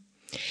 Mm-hmm.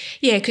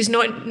 Yeah, because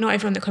not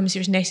everyone that comes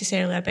here is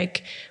necessarily a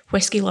big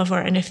whiskey lover,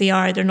 and if they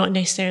are, they're not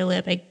necessarily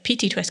a big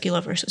peated whiskey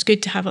lover. So it's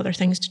good to have other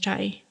things to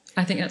try.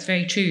 I think that's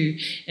very true.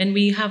 And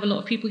we have a lot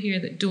of people here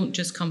that don't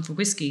just come for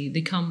whiskey.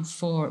 They come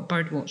for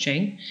bird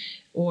watching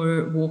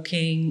or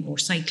walking or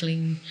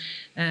cycling.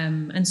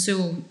 And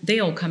so they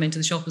all come into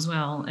the shop as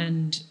well.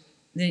 And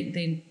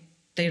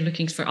they're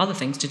looking for other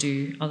things to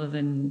do other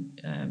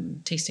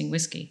than tasting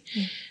whiskey.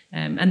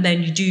 And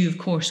then you do, of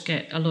course,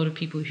 get a lot of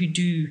people who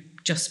do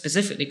just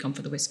specifically come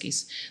for the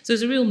whiskies. So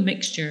there's a real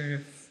mixture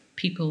of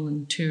people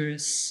and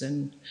tourists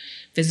and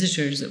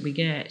visitors that we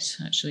get,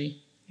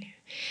 actually.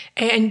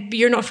 And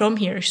you're not from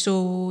here,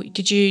 so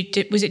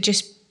was it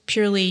just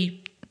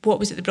purely, what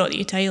was it that brought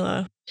you to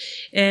Isla?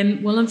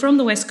 Well, I'm from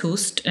the West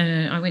Coast.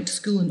 I went to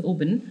school in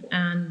Oban,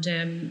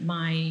 and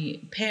my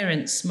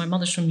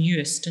mother's from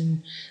Uist,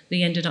 and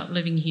they ended up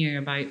living here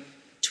about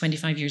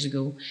 25 years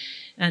ago.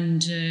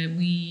 And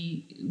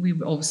we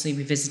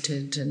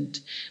visited, and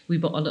we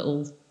bought a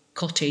little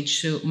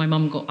cottage. So my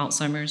mum got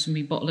Alzheimer's, and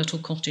we bought a little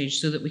cottage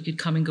so that we could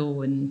come and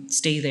go and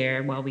stay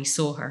there while we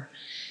saw her.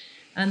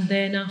 And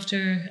then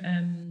after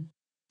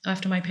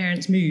my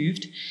parents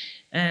moved,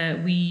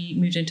 we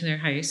moved into their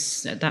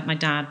house that my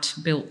dad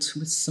built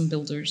with some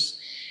builders.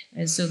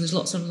 And so there's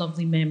lots of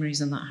lovely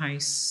memories in that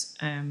house.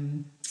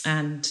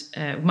 And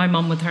my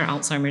mum, with her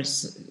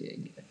Alzheimer's,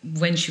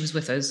 when she was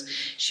with us,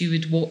 she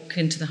would walk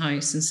into the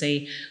house and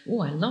say, oh,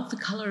 I love the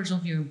colours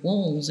of your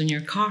walls and your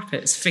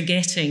carpets,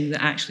 forgetting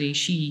that actually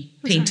she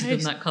painted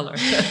them that colour.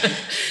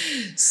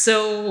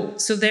 So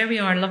there we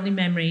are, lovely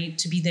memory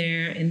to be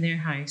there in their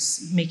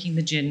house, making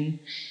the gin.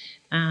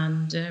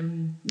 And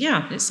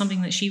it's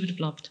something that she would have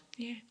loved.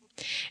 Yeah.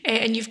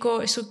 And you've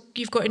got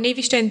a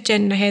Navy strength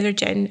gin and a Heather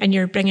gin, and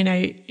you're bringing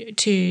out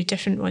 2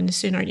 different ones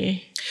soon, aren't you?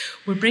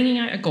 We're bringing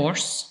out a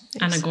Gorse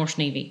and a Gorse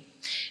Navy.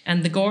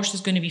 And the Gorse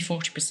is going to be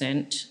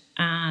 40%,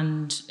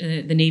 and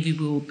the Navy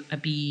will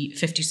be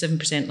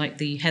 57% like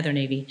the Heather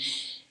Navy.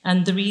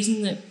 And the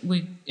reason that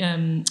we've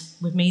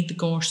made the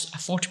Gorse a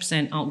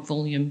 40% alcohol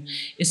volume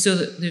is so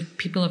that the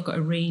people have got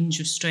a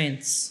range of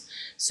strengths.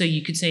 So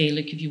you could say,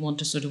 like, if you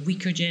want a sort of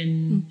weaker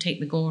gin, take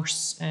the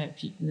Gorse.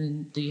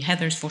 The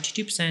Heather's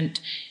 42%,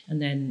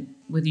 and then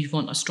whether you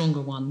want a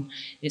stronger one,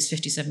 it's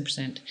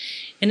 57%.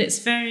 And it's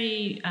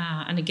very,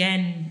 and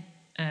again,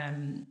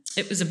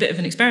 it was a bit of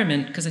an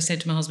experiment, because I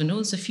said to my husband,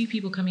 there's a few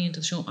people coming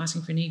into the shop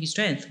asking for Navy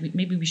strength.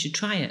 Maybe we should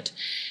try it.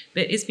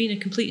 But it's been a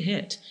complete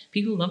hit.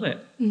 People love it.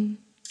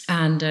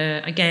 And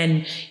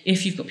again,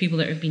 if you've got people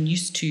that have been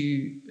used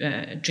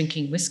to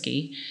drinking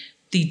whiskey,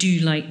 they do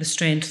like the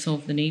strength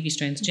of the Navy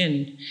Strength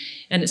gin,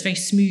 and it's very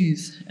smooth.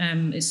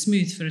 It's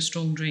smooth for a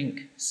strong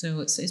drink, so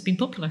it's been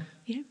popular.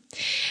 Yeah.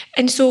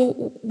 And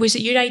so was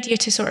it your idea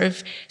to sort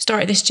of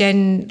start this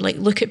gin, like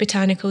look at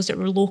botanicals that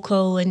were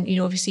local, and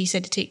obviously you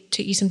said it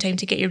took you some time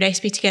to get your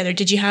recipe together.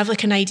 Did you have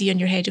like an idea in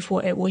your head of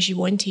what it was you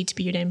wanted to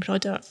be your end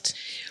product?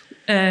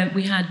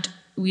 We had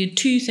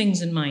two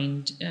things in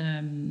mind.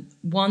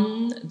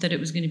 One, that it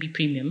was going to be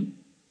premium,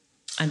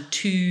 and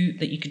two,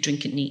 that you could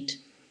drink it neat.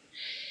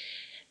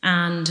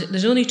 And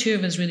there's only two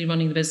of us really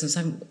running the business.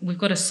 We've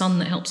got a son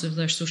that helps with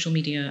our social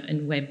media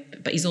and web,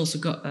 but he's also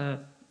got a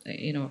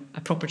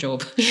proper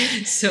job.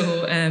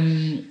 So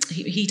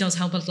he does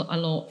help a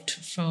lot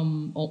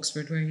from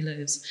Oxford, where he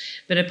lives.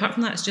 But apart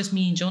from that, it's just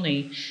me and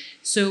Johnny.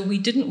 So we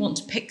didn't want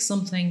to pick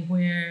something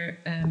where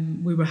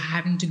we were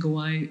having to go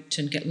out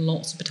and get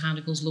lots of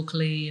botanicals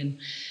locally, and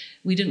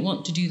we didn't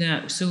want to do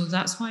that. So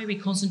that's why we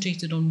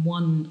concentrated on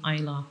one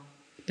Isla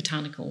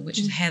botanical, which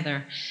is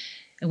heather,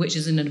 which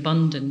is in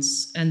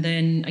abundance. And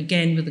then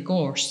again with the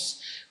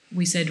gorse,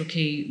 we said,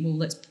 okay, well,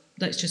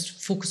 let's just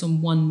focus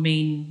on one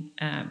main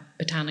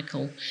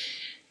botanical,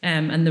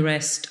 and the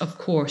rest, of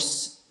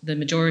course, the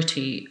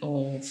majority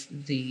of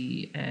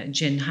the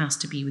gin has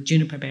to be with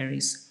juniper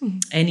berries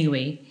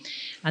anyway,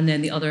 and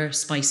then the other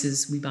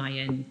spices we buy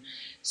in.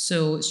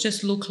 So it's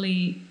just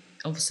locally.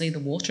 Obviously, the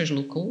water's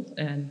local,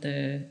 and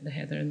the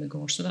heather and the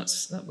gorse. So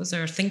that was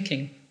our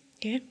thinking.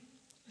 Yeah.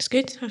 It's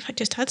good. I've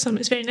just had some.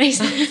 It's very nice.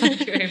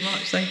 Thank you very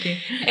much. Thank you.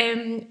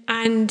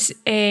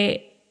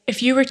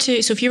 If you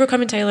were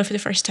coming to Isla for the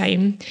first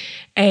time,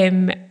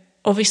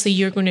 obviously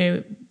you're going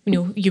to,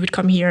 you would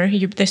come here.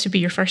 This would be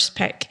your first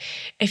pick.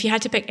 If you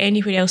had to pick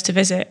anywhere else to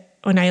visit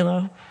on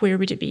Isla, where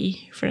would it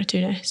be for a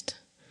tourist?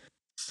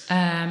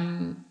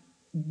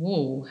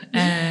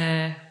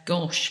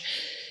 Gosh,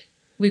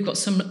 we've got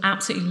some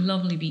absolutely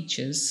lovely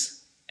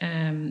beaches.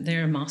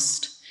 They're a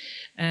must.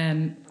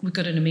 We've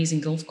got an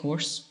amazing golf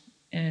course.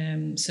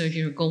 So if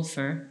you're a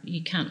golfer,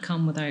 you can't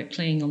come without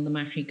playing on the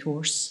Macri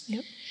course.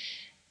 Yep.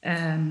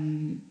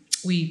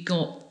 We've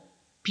got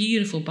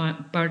beautiful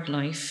bird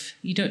life.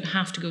 You don't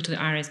have to go to the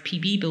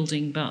RSPB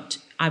building, but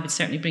I would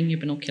certainly bring your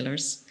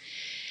binoculars.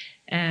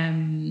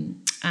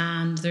 And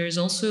there's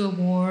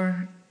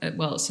also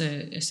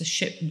it's a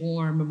ship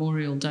war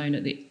memorial down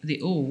at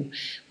the O,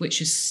 which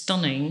is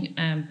stunning.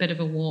 Bit of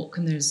a walk,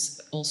 and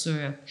there's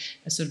also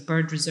a sort of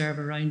bird reserve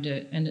around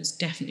it, and it's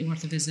definitely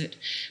worth a visit.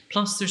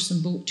 Plus, there's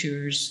some boat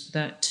tours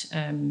that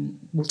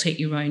will take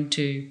you around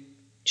to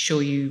show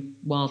you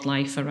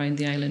wildlife around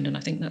the island, and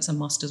I think that's a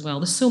must as well.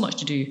 There's so much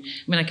to do.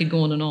 I mean, I could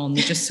go on and on.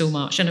 There's just so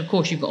much, and of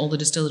course, you've got all the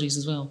distilleries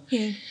as well.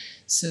 Yeah.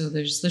 So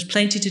there's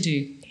plenty to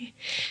do.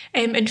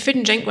 And food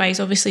and drink wise,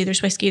 obviously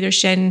there's whiskey,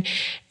 there's gin.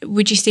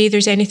 Would you say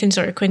there's anything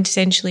sort of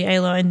quintessentially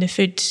Isla in the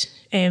food,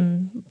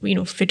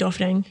 food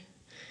offering?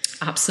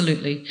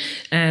 Absolutely.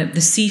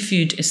 The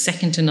seafood is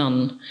second to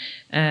none.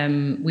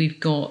 We've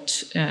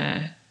got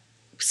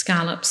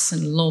scallops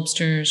and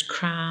lobsters,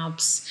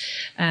 crabs.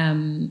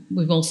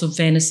 We've also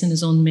venison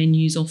is on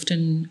menus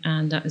often,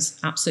 and that is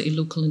absolutely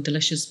local and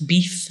delicious.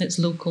 Beef, it's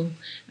local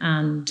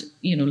and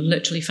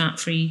literally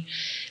fat-free,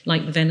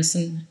 like the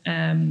venison.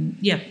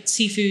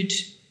 Seafood,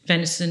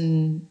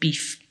 venison,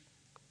 beef.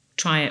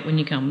 Try it when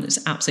you come.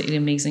 It's absolutely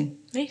amazing.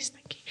 Nice,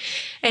 thank you.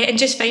 And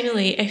just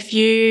finally, if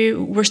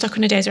you were stuck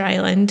on a desert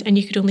island and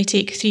you could only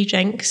take 3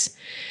 drinks,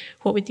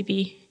 what would they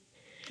be?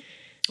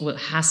 Well,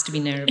 it has to be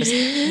nervous.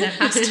 It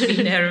has to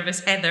be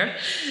nervous heather,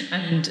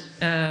 and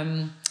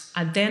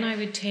then I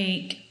would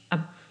take a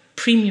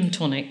premium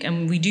tonic,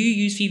 and we do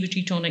use Fever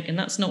Tree tonic, and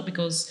that's not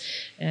because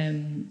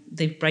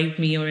they've bribed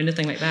me or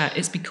anything like that.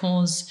 It's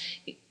because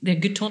they're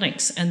good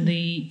tonics, and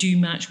they do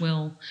match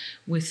well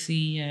with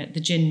the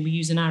gin. We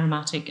use an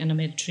aromatic and a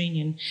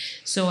Mediterranean,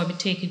 so I would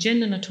take a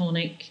gin and a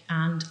tonic,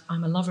 and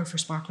I'm a lover for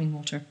sparkling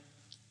water.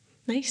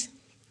 Nice.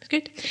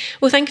 Good.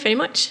 Well, thank you very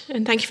much,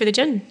 and thank you for the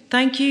gin.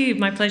 Thank you.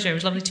 My pleasure. It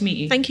was lovely to meet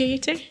you. Thank you. You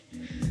too.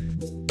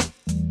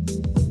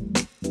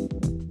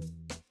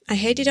 I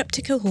headed up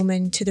to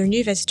Kilchoman to their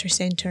new visitor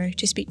centre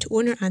to speak to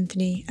owner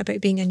Anthony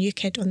about being a new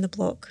kid on the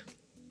block.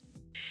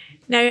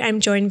 Now I'm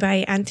joined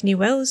by Anthony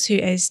Wills, who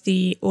is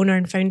the owner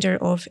and founder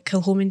of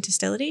Kilchoman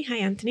Distillery. Hi,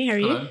 Anthony. How are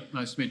you? Hello.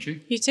 Nice to meet you.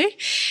 You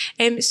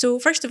too. So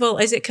first of all,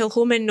 is it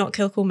Kilchoman, not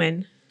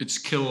Kilchoman?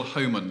 It's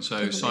Kilchoman,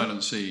 so Kilchoman.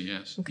 Silent C.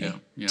 Yes. Okay.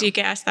 Yeah. Do you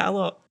get asked that a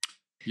lot?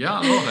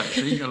 Yeah, a lot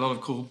actually. A lot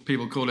of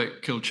people call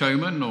it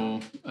Kilchoman or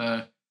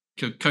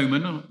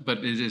Kilchoman, but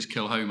it is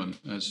Kilchoman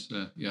as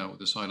with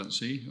the silent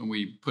C. And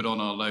we put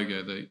on our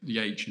logo the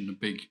H in a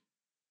big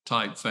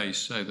typeface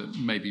so that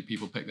maybe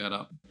people pick that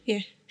up.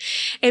 Yeah.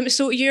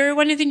 So you're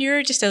one of the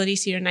newer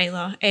distilleries here in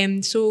Isla.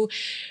 So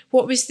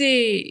what was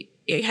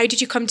how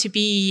did you come to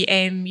be,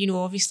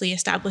 obviously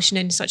establishing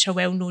in such a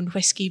well-known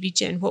whisky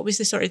region? What was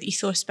the sort of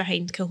ethos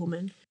behind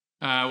Kilchoman?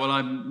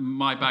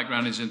 My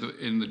background is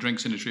in the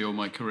drinks industry all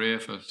my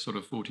career for sort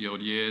of 40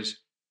 odd years.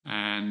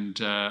 And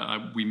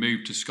we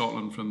moved to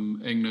Scotland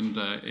from England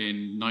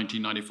in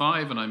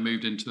 1995, and I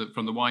moved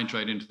from the wine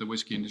trade into the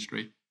whiskey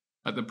industry.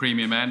 At the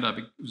premium end, I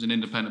was an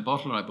independent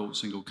bottler. I bought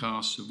single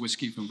casks of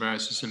whiskey from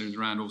various distilleries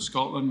around all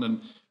Scotland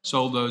and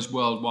sold those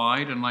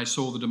worldwide. And I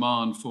saw the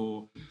demand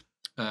for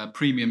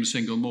premium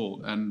single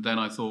malt. And then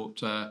I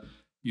thought,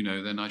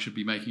 then I should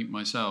be making it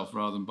myself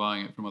rather than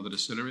buying it from other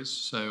distilleries.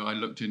 So I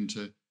looked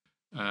into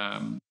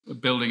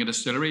building a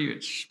distillery,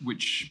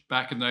 which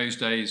back in those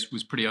days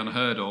was pretty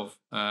unheard of.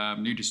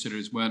 New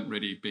distilleries weren't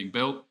really being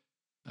built.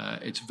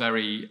 It's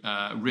very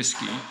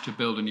risky to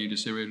build a new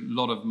distillery. A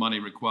lot of money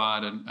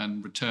required,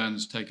 and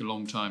returns take a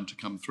long time to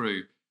come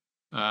through.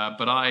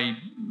 But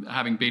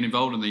having been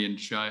involved in the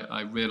industry,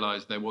 I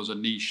realized there was a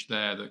niche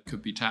there that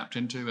could be tapped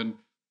into. And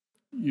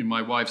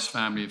my wife's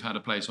family have had a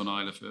place on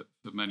Islay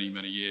for many,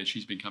 many years.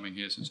 She's been coming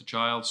here since a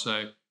child.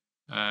 So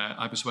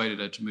I persuaded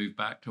her to move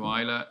back to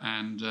Islay,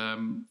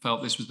 and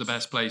felt this was the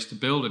best place to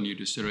build a new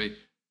distillery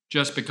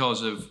just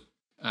because of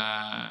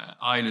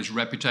Islay's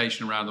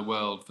reputation around the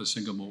world for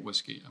single malt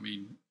whiskey. I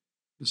mean,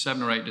 the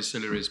 7 or 8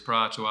 distilleries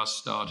prior to us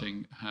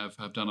starting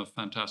have done a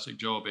fantastic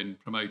job in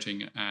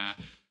promoting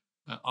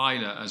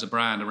Islay as a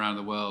brand around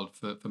the world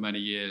for many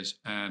years.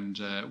 And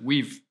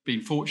we've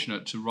been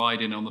fortunate to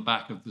ride in on the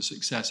back of the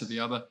success of the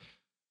other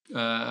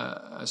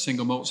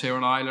single malts here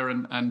on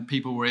Islay, and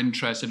people were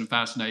interested and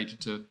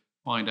fascinated to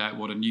find out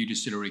what a new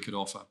distillery could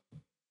offer.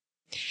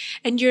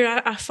 And you're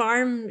a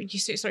farm, you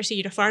sort of say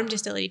you're a farm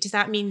distillery. Does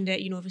that mean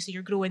that, obviously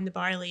you're growing the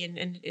barley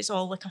and it's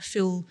all like a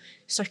full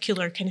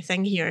circular kind of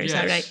thing here? Is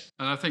that right?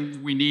 And I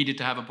think we needed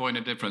to have a point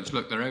of difference.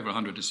 Look, there are over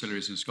 100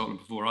 distilleries in Scotland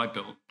before I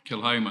built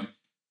Kilhoman.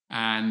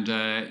 And,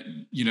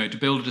 to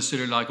build a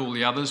distillery like all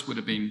the others would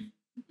have been,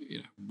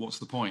 what's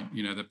the point?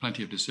 There are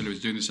plenty of distilleries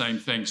doing the same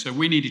thing. So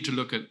we needed to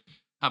look at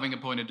having a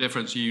point of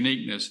difference, a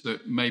uniqueness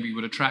that maybe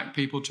would attract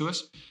people to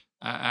us.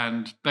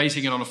 And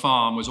basing it on a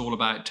farm was all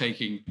about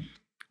taking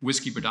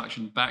whiskey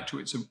production back to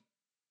its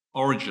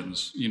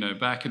origins.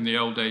 Back in the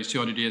old days,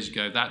 200 years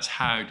ago, that's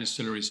how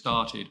distilleries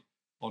started,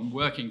 on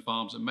working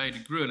farms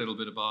that grew a little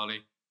bit of barley,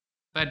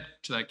 fed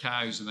to their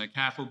cows and their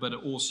cattle, but it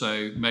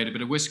also made a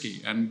bit of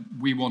whiskey. And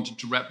we wanted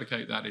to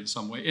replicate that in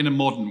some way, in a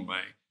modern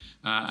way.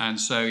 And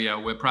so,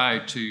 we're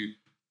proud to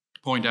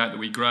point out that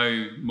we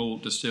grow,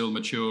 malt, distill,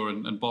 mature,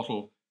 and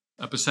bottle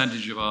a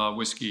percentage of our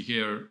whiskey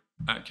here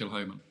at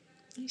Kilhoman.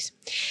 Nice.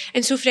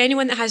 And so for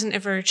anyone that hasn't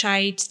ever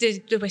tried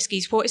the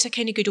whiskies, what is a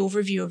kind of good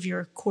overview of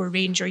your core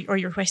range or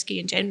your whiskey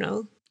in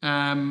general?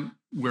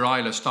 We're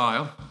Islay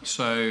style.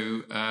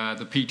 So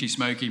the peaty,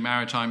 smoky,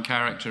 maritime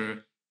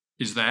character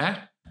is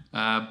there,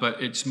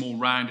 but it's more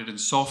rounded and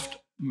soft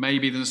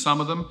maybe than some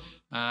of them.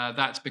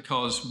 That's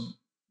because,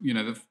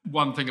 the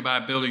one thing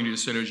about building a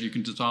distillery is you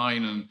can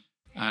design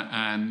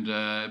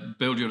and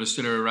build your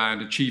distillery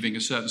around achieving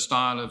a certain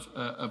style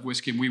of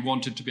whiskey. And we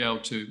wanted to be able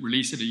to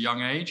release it at a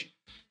young age.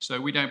 So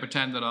we don't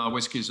pretend that our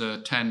whiskies are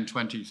 10,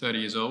 20, 30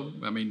 years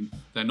old. I mean,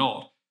 they're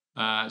not.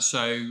 So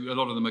a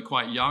lot of them are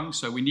quite young.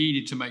 So we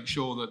needed to make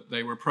sure that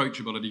they were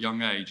approachable at a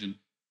young age. And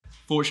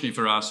fortunately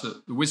for us,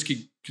 the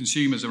whiskey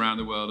consumers around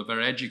the world are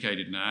very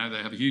educated now.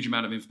 They have a huge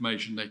amount of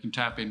information they can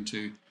tap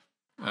into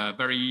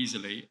very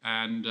easily.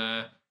 And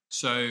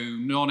so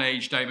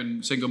non-aged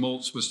even single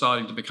malts were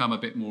starting to become a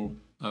bit more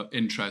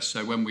interest.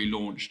 So when we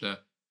launched,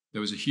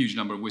 there was a huge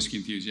number of whiskey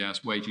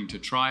enthusiasts waiting to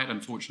try it.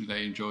 Unfortunately,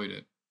 they enjoyed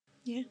it.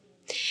 Yeah.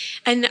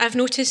 And I've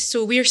noticed,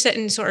 so we're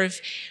sitting sort of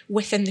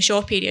within the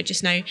shop area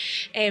just now,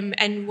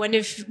 and one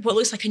of what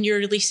looks like a new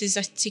release is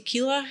a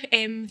tequila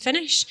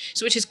finish,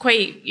 so which is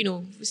quite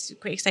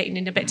exciting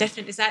and a bit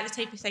different. Is that the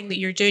type of thing that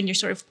you're doing? You're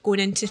sort of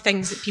going into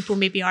things that people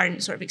maybe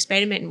aren't sort of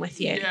experimenting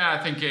with yet? Yeah,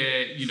 I think,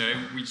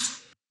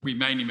 we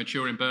mainly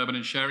mature in bourbon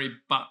and sherry,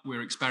 but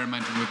we're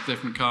experimenting with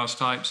different cask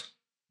types.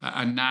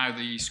 And now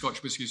the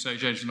Scotch Whisky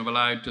Association have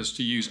allowed us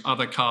to use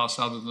other casks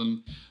other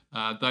than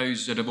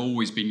those that have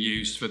always been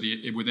used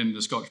within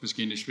the Scotch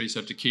whisky industry,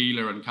 so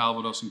tequila and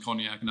Calvados and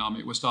cognac and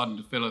Armagnac. We're starting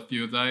to fill a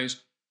few of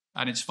those,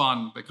 and it's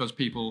fun because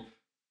people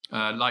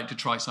like to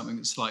try something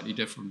that's slightly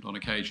different on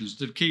occasions.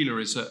 Tequila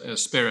is a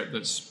spirit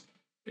that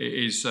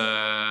is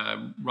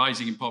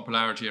rising in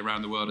popularity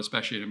around the world,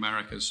 especially in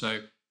America. So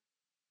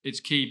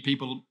it's key.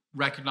 People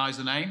recognise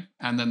the name,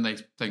 and then they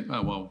think,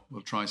 oh, well,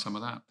 we'll try some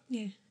of that.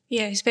 Yeah.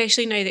 Yeah,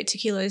 especially now that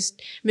tequila is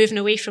moving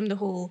away from the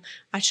whole,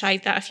 I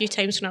tried that a few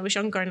times when I was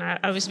younger and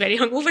I was very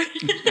hungover.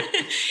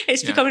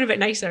 It's becoming a bit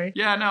nicer.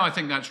 Yeah, no, I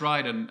think that's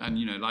right.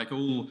 And like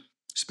all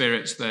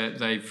spirits,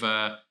 they've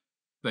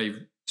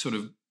sort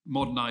of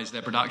modernised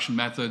their production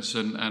methods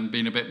and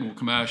been a bit more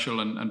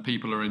commercial, and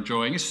people are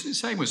enjoying. It's the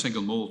same with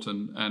single malt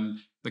and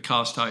the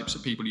cask types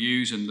that people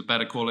use, and the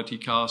better quality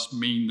casks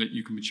mean that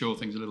you can mature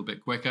things a little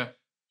bit quicker.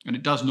 And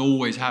it doesn't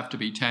always have to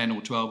be 10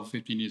 or 12 or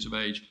 15 years of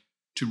age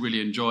to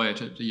really enjoy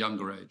it at a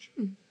younger age.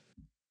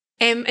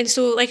 And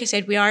so, like I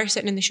said, we are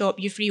sitting in the shop,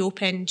 you've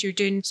reopened, you're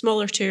doing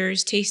smaller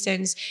tours,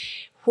 tastings.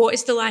 What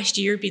has the last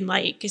year been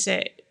like? Because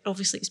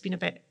obviously it's been a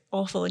bit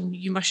awful, and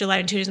you must rely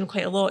on tourism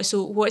quite a lot.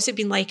 So what's it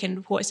been like,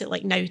 and what's it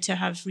like now to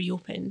have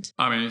reopened?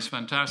 I mean, it's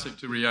fantastic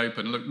to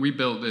reopen. Look, we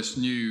built this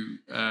new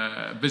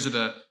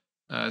visitor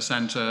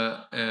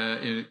centre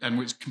and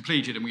was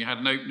completed, and we had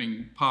an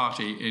opening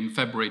party in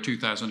February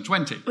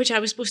 2020. Which I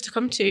was supposed to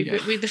come to,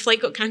 but the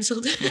flight got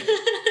cancelled.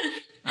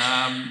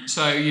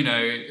 So,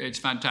 it's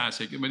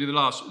fantastic. I mean,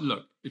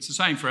 it's the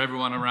same for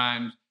everyone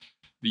around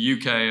the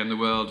UK and the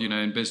world,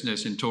 in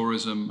business, in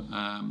tourism,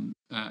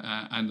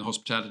 and the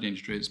hospitality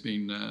industry. It's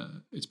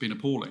been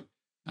appalling.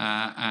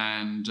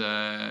 And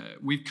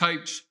we've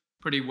coped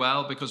pretty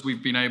well because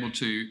we've been able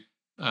to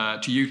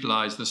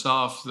utilise the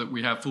staff that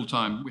we have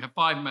full-time. We have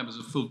 5 members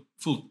of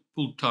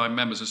full-time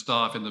members of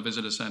staff in the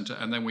visitor centre,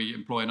 and then we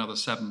employ another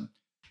 7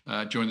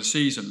 during the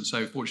season.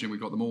 So fortunately,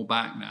 we've got them all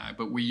back now,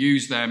 but we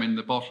use them in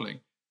the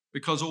bottling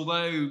because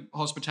although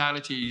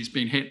hospitality has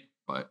been hit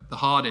by the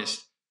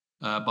hardest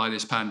by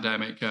this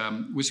pandemic,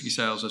 whiskey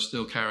sales are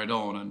still carried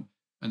on,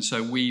 and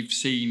so we've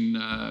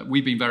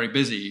been very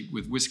busy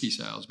with whiskey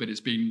sales, but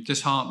it's been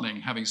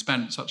disheartening having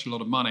spent such a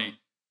lot of money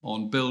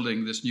on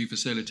building this new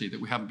facility that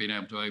we haven't been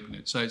able to open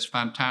it. So it's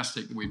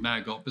fantastic that we've now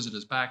got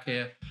visitors back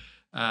here,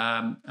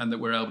 and that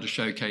we're able to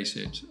showcase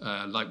it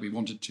like we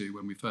wanted to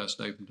when we first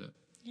opened it.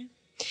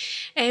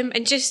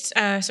 And just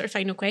a sort of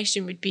final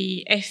question would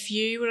be, if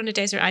you were on a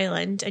desert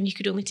island and you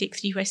could only take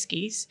 3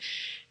 whiskies,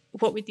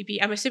 what would they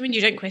be? I'm assuming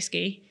you drink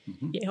whiskey.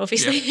 Mm-hmm. Yeah,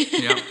 obviously.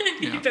 Yeah.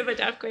 A bit of a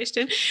daft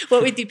question.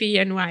 What would they be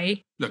and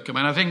why? Look, I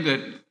mean, I think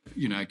that,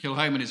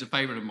 Kilhoman is a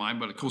favourite of mine,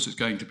 but of course it's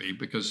going to be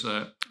because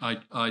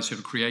I sort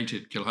of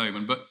created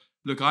Kilhoman. But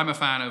look, I'm a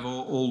fan of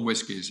all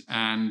whiskies,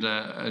 and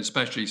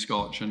especially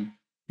Scotch. And,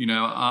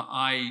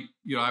 I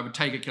would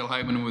take a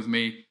Kilhoman with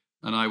me,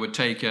 and I would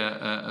take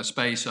a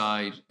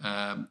Speyside,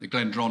 a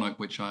Glendronach,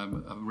 which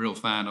I'm a real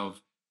fan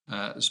of,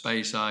 the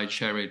Speyside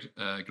Sherried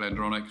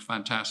Glendronach,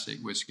 fantastic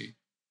whiskey.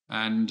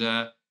 And,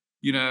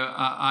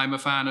 I'm a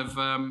fan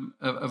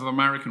of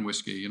American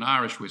whiskey and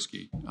Irish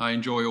whiskey. I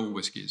enjoy all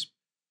whiskies,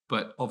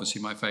 but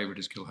obviously my favourite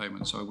is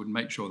Kilhoman, so I would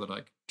make sure that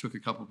I took a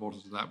couple of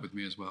bottles of that with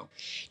me as well.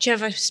 Do you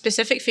have a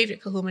specific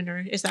favourite Kilhoman, or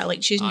is that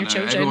like choosing your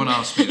children? Everyone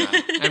asks me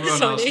that.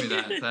 Everyone asks me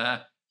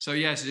that. So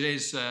yes, it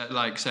is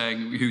like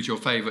saying who's your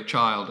favourite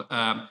child.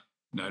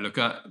 No, look,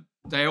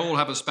 they all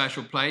have a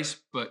special place,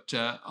 but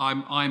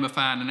I'm a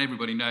fan, and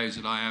everybody knows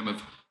that I am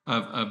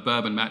of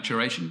bourbon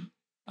maturation.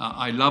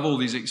 I love all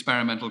these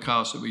experimental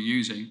casks that we're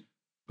using,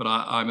 but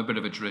I'm a bit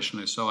of a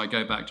traditionalist, so I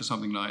go back to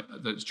something like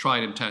that's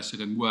tried and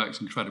tested and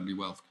works incredibly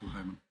well for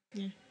Kilhoman.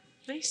 Yeah,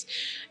 nice.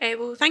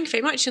 Well, thank you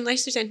very much.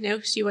 Unless there's anything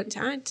else you want to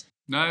add?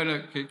 No,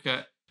 look,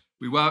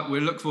 we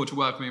look forward to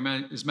welcoming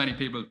as many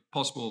people as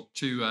possible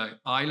to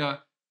Islay,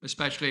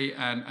 especially,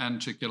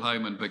 and to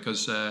Kilhoman,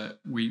 because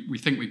we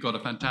think we've got a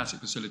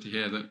fantastic facility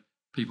here that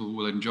people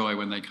will enjoy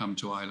when they come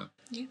to Islay.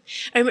 Yeah.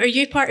 Are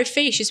you part of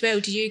FAISH as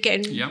well? Do you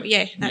get in? Yeah.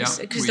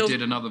 We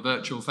did another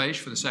virtual FAISH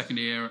for the second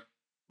year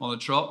on the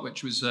trot,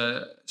 which was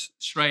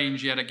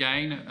strange yet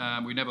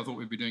again. We never thought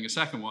we'd be doing a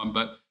second one,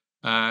 but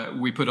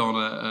we put on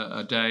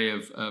a day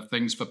of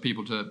things for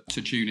people to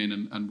tune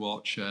in and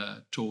watch,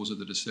 tours of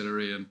the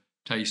distillery and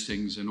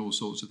tastings and all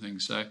sorts of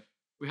things. So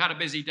we had a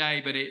busy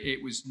day, but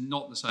it was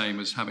not the same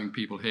as having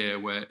people here,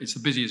 where it's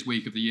the busiest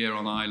week of the year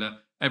on Islay.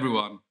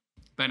 Everyone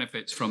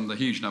benefits from the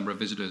huge number of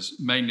visitors,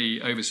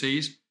 mainly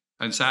overseas.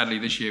 And sadly,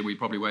 this year we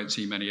probably won't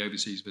see many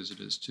overseas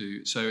visitors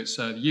too. So it's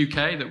the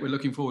UK that we're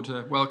looking forward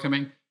to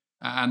welcoming.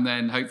 And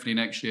then hopefully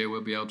next year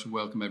we'll be able to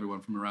welcome everyone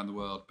from around the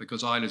world,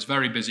 because Islay's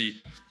very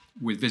busy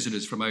with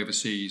visitors from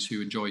overseas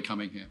who enjoy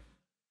coming here.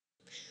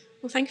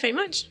 Well, thank you very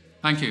much.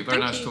 Thank you. Very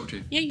nice to talk to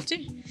you. Yeah, you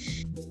too.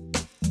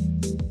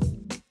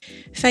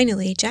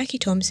 Finally, Jackie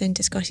Thompson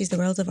discusses the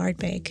world of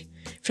Ardbeg,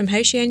 from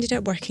how she ended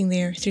up working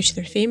there through to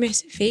their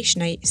famous FAISH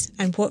nights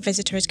and what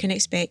visitors can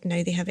expect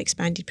now they have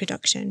expanded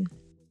production.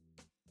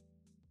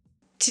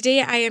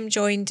 Today I am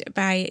joined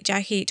by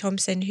Jackie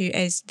Thompson, who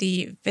is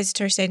the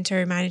Visitor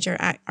Centre Manager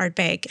at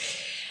Ardbeg.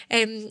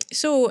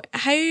 So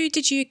how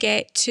did you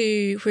get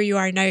to where you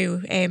are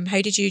now?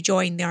 How did you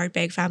join the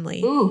Ardbeg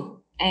family?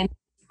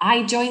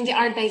 I joined the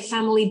Ardbeg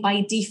family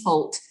by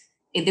default.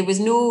 There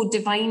was no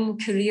divine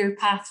career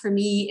path for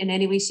me in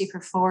any way, shape or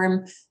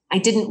form. I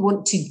didn't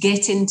want to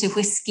get into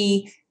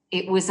whiskey.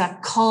 It was a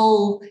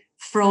call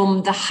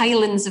from the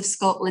Highlands of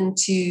Scotland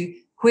to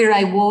where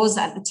I was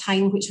at the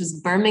time, which was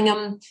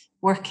Birmingham,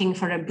 working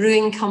for a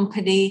brewing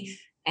company.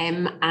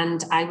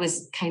 And I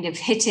was kind of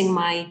hitting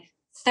my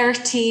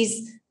 30s,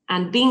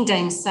 and being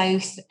down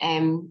south,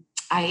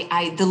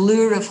 the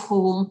lure of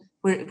home,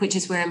 which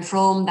is where I'm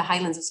from, the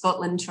Highlands of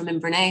Scotland, from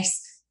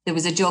Inverness. There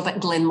was a job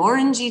at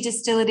Glenmorangie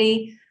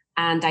Distillery,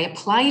 and I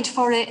applied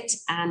for it,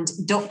 and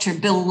Dr.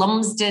 Bill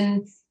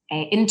Lumsden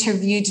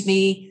interviewed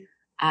me,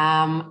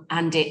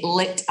 and it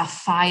lit a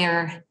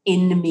fire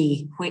in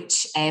me,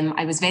 which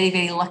I was very,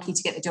 very lucky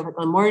to get the job at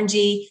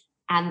Glenmorangie.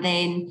 And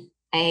then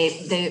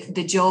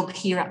the job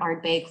here at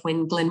Ardbeg,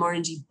 when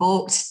Glenmorangie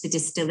bought the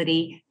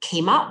distillery,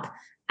 came up,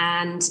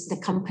 and the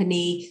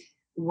company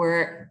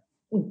were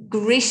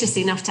gracious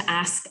enough to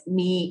ask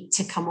me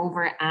to come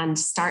over and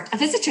start a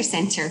visitor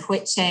centre,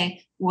 which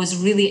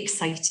was really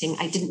exciting.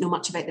 I didn't know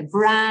much about the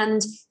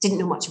brand, didn't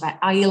know much about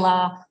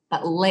Isla,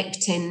 but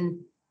leapt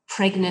in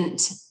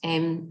pregnant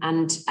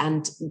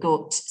and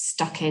got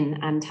stuck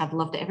in and have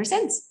loved it ever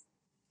since.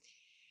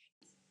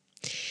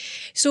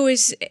 So were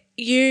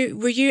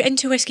you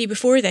into whiskey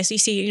before this? You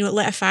see, it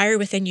lit a fire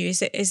within you.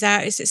 Is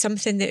it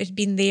something that had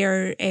been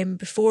there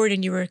before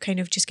and you were kind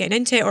of just getting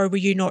into it, or were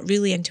you not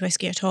really into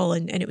whiskey at all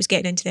and it was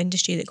getting into the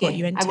industry that got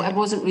you into it? I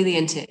wasn't really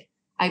into it.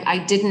 I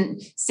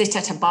didn't sit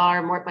at a bar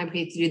and work my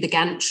way through the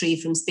gantry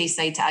from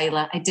Speyside to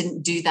Isla. I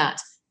didn't do that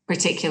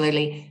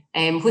particularly.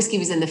 Whiskey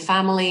was in the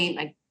family.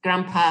 My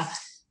grandpa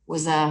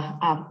was a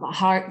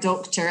heart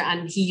doctor,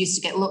 and he used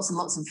to get lots and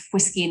lots of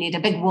whiskey, and he had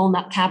a big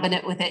walnut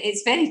cabinet with it.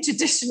 It's a very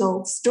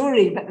traditional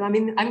story, but I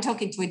mean, I'm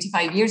talking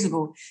 25 years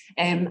ago.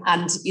 And,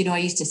 I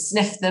used to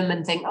sniff them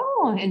and think,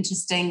 oh,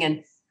 interesting.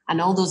 And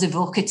all those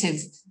evocative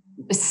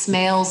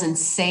smells and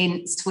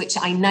scents, which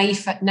I now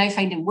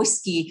find in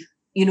whiskey,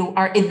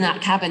 are in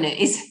that cabinet,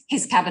 is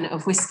his cabinet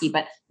of whiskey.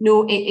 But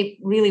no, it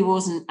really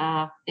wasn't,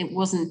 it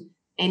wasn't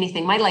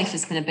anything. My life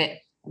has been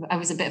I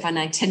was a bit of an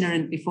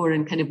itinerant before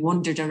and kind of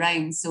wandered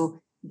around.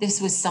 So this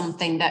was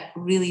something that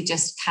really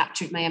just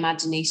captured my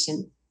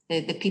imagination.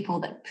 The people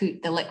that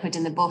put the liquid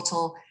in the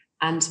bottle,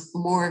 and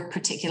more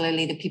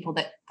particularly the people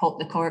that pop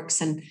the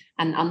corks and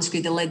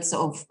unscrew the lids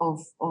of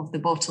the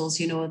bottles.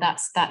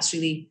 That's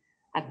really,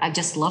 I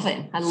just love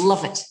it. I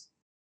love it.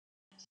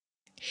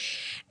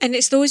 And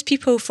it's those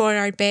people for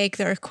Ardbeg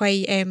that are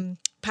quite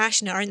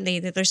passionate, aren't they?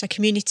 That there's a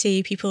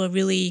community. People are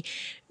really,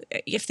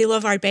 if they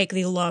love Ardbeg,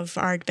 they love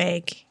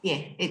Ardbeg.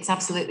 Yeah, it's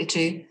absolutely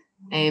true.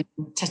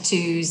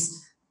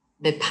 Tattoos,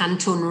 the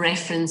Pantone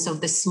reference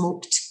of the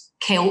smoked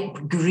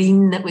kelp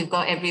green that we've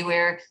got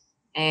everywhere,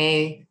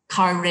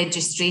 car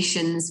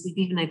registrations. We've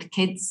even had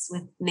kids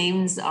with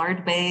names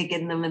Ardbeg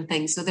in them and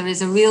things. So there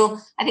is I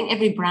think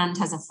every brand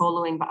has a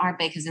following, but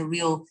Ardbeg has a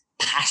real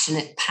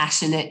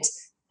passionate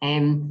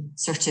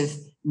sort of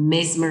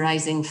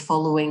mesmerizing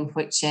following,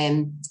 which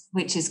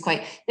is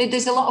quite,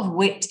 there's a lot of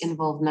wit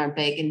involved in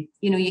Ardbeg, and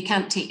you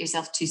can't take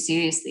yourself too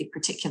seriously.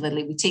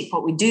 Particularly, we take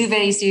what we do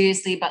very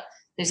seriously, but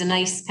there's a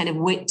nice kind of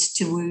wit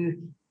to woo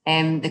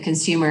the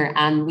consumer,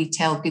 and we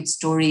tell good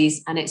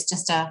stories, and it's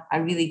just a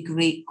really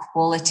great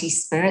quality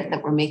spirit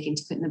that we're making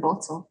to put in the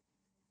bottle.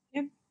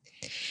 Yeah,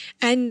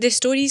 and the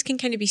stories can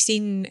kind of be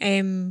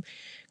seen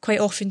quite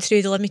often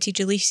through the limited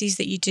releases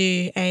that you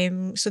do.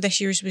 So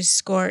this year's was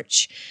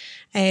Scorch,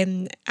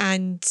 and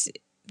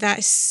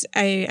that's,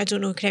 I don't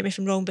know, correct me if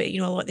I'm wrong, but a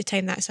lot of the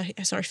time that's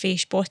a sort of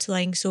fresh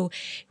bottling. So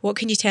what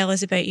can you tell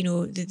us about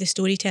the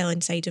storytelling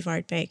side of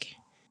Ardbeg?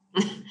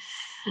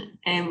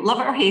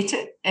 Love it or hate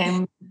it.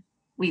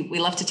 We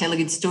love to tell a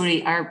good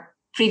story. Our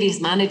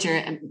previous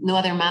manager, no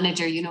other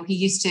manager,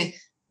 he'd say,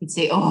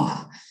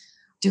 oh,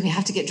 do we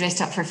have to get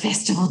dressed up for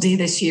Festival Day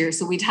this year?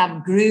 So we'd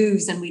have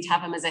Grooves, and we'd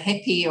have him as a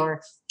hippie,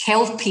 or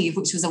Kelpie,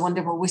 which was a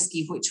wonderful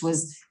whiskey, which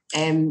was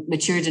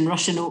matured in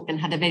Russian oak and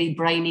had a very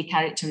briny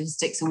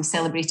characteristic. So we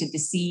celebrated the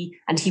sea,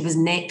 and he was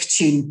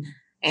Neptune.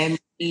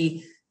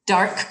 The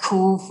Dark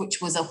Cove,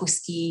 which was a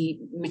whiskey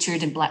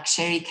matured in black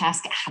sherry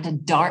cask, it had a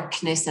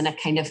darkness and a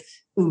kind of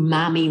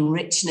umami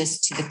richness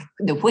to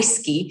the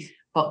whiskey.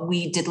 But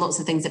we did lots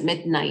of things at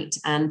midnight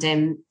and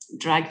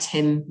dragged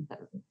him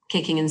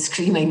kicking and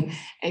screaming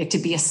to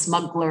be a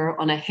smuggler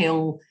on a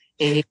hill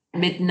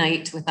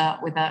midnight with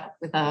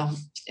a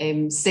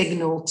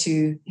signal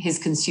to his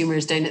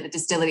consumers down at the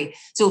distillery.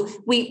 So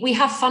we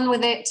have fun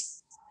with it.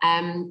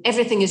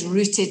 Everything is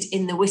rooted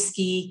in the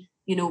whiskey.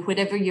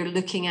 Whatever you're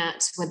looking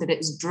at, whether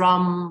it's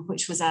Drum,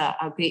 which was a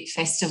great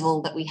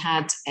festival that we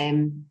had, we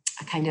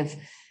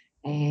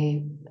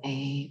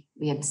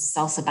had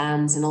salsa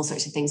bands and all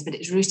sorts of things, but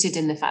it's rooted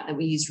in the fact that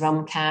we use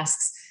rum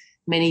casks.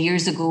 Many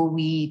years ago,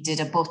 we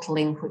did a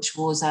bottling which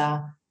was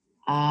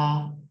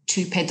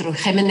two Pedro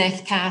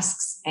Jimenez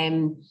casks,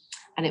 and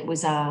it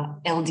was a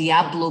El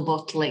Diablo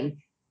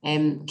bottling,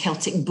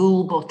 Celtic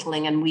Bull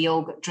bottling, and we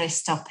all got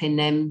dressed up in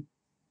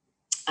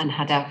and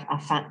had a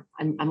fat.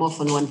 I'm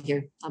off on one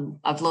here.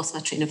 I've lost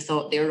my train of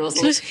thought there,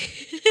 Rosalind.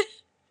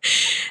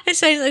 It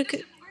sounds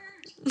like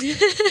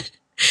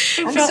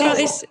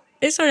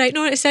it's all right.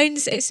 No, it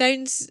sounds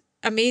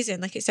amazing.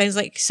 Like, it sounds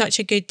like such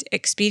a good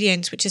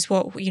experience, which is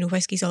what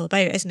whiskey's all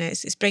about, isn't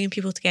it? It's bringing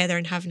people together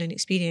and having an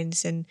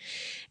experience. And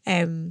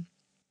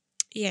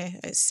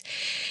it's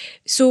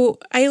so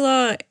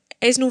Isla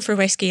is known for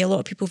whiskey. A lot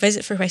of people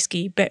visit for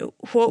whiskey, but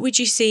what would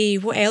you say,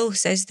 what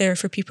else is there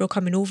for people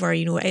coming over?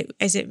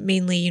 Is it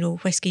mainly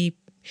whiskey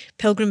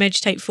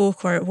pilgrimage type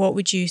folk, or what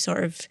would you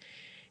sort of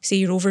say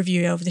your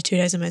overview of the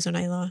tourism is on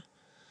Isla?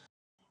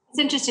 It's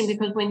interesting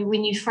because when you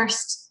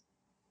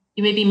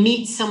maybe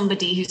meet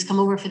somebody who's come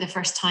over for the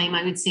first time,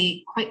 I would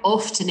say quite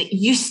often it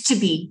used to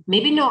be,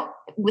 maybe not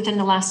within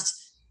the last,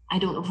 I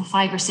don't know, for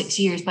 5 or 6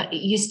 years, but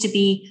it used to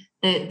be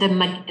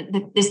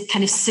this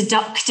kind of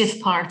seductive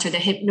part, or the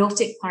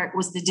hypnotic part,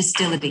 was the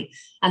distillery,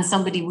 and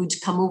somebody would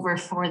come over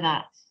for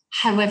that.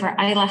 However,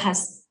 Isla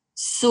has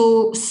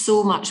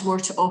so much more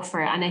to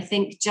offer. And I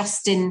think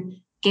just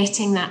in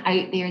getting that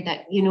out there,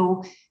 that, you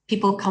know,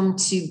 people come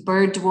to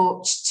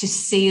birdwatch, to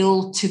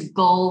sail, to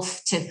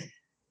golf, to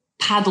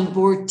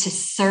paddleboard, to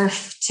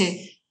surf,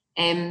 to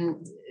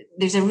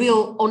there's a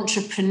real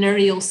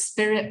entrepreneurial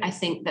spirit, I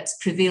think, that's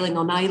prevailing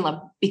on Islay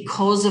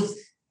because of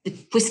the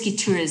whisky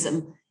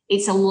tourism.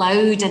 It's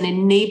allowed and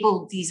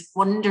enabled these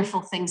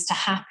wonderful things to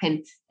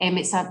happen.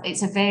 It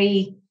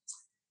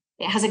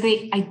has a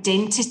great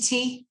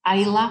identity,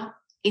 Islay,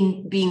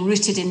 in being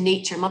rooted in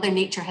nature. Mother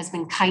Nature has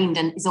been kind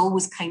and is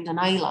always kind on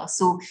Islay.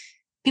 So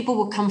people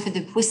will come for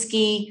the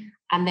whisky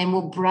and then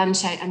we'll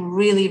branch out and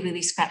really,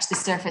 really scratch the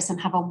surface and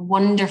have a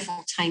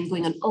wonderful time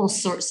going on all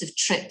sorts of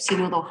trips. You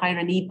know, they'll hire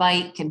an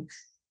e-bike and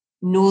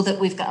know that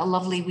we've got a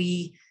lovely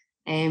wee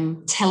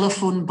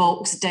telephone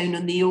box down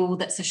on the O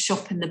that's a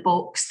shop in the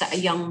box that a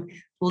young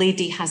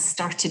lady has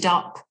started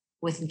up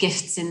with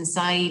gifts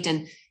inside.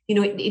 And, you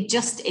know, it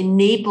just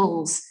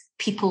enables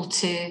people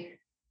to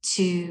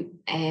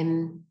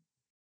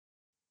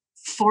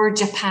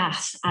forge a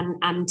path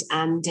and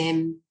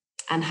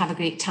have a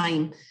great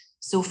time.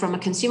 So from a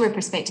consumer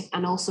perspective,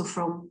 and also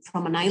from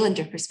an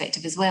islander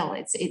perspective as well,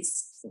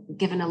 it's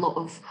given a lot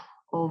of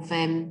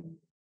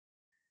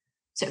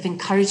sort of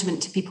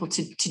encouragement to people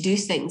to do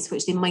things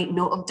which they might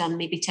not have done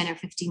maybe 10 or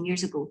 15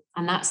 years ago.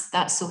 And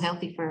that's so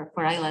healthy for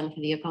Islay and for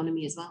the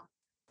economy as well.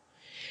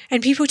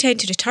 And people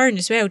tend to return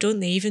as well, don't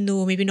they? Even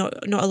though maybe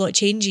not a lot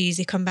changes,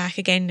 they come back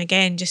again and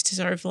again just to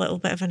sort of a little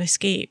bit of an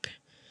escape.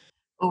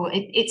 Oh,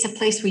 it's a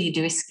place where you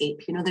do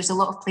escape. You know, there's a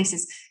lot of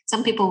places.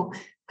 Some people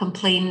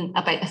complain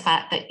about the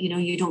fact that, you know,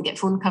 you don't get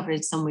phone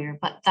coverage somewhere,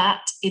 but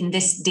that in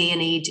this day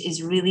and age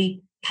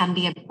can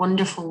be a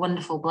wonderful,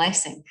 wonderful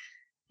blessing.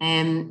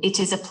 It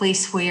is a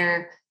place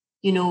where,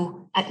 you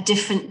know, at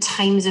different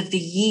times of the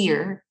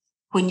year,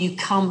 when you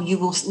come, you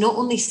will not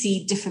only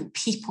see different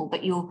people,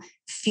 but you'll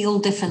feel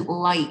different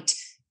light.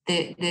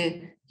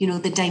 The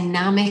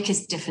dynamic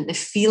is different. The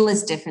feel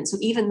is different. So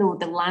even though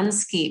the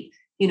landscape,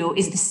 you know,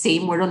 is the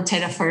same, we're on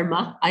terra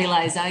firma,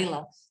 Islay is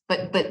Islay,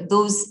 but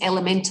those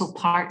elemental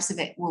parts of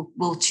it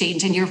will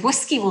change, and your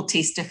whiskey will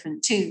taste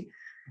different too.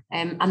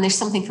 And there's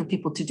something for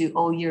people to do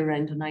all year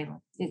round on Islay.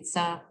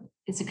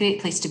 It's a great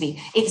place to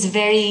be. It's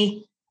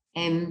very,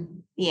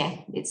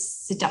 it's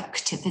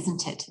seductive,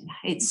 isn't it?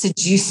 It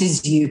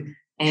seduces you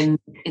in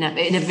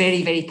a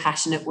very, very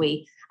passionate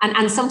way.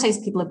 And sometimes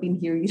people have been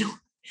here, you know,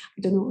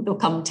 I don't know, they'll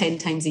come 10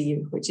 times a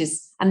year,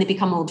 and they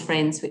become old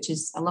friends, which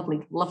is a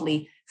lovely,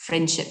 lovely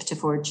friendship to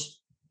forge.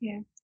 Yeah.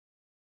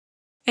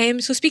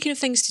 So speaking of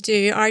things to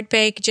do,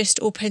 Ardbeg just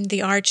opened the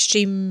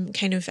Ardstream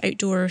kind of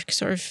outdoor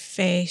sort of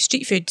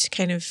street food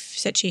kind of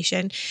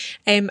situation,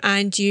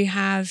 and you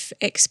have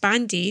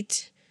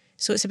expanded.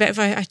 So it's a bit of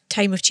a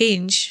time of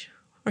change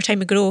or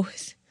time of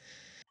growth.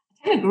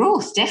 Time of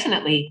growth,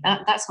 definitely.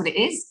 That's what it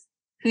is.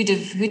 Who'd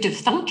have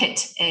thunk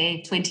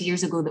it 20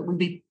 years ago that we'd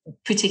be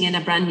putting in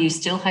a brand new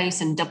still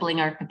house and doubling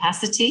our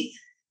capacity?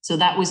 So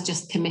that was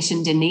just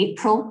commissioned in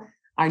April.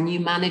 Our new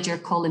manager,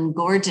 Colin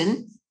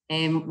Gordon,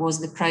 was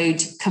the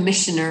proud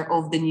commissioner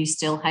of the new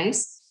still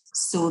house.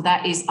 So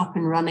that is up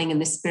and running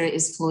and the spirit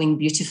is flowing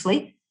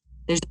beautifully.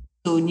 There's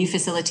also new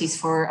facilities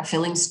for a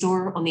filling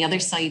store on the other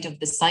side of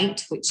the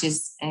site, which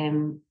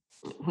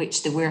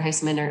the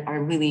warehouse men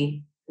are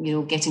really, you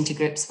know, getting to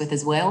grips with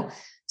as well.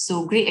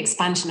 So great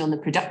expansion on the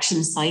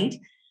production side.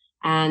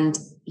 And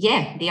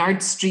yeah, the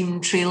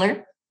Ardstream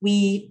trailer,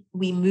 we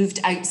moved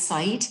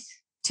outside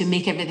to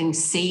make everything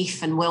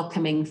safe and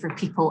welcoming for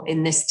people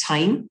in this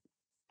time,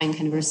 and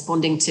kind of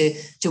responding to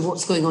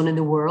what's going on in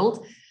the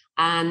world.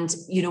 And,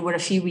 you know, we're a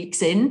few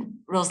weeks in,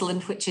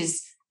 Rosalind,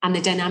 and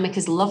the dynamic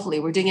is lovely.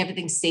 We're doing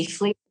everything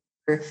safely.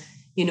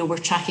 We're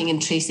tracking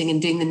and tracing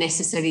and doing the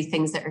necessary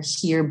things that are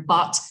here,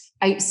 but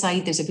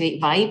outside there's a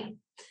great vibe.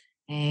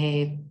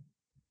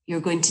 You're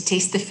going to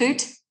taste the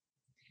food.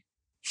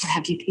 Or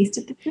have you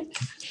tasted the food?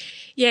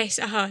 Yes.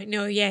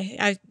 No.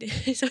 Yeah.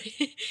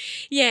 Sorry.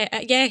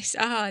 Yeah. Yes.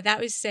 That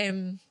was.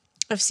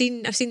 I've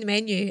seen the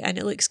menu and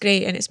it looks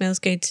great and it smells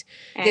good.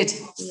 Good.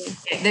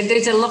 Yeah.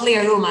 There's a lovely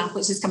aroma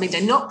which is coming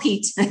down. Not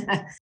peat.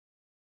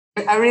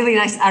 A really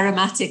nice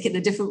aromatic in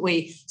a different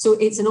way. So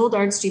it's an old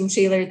Ardstream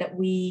trailer that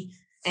we,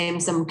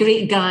 some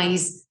great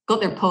guys got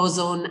their paws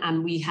on,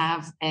 and we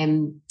have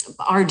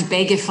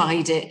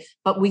Ardbegified it.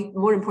 But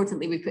more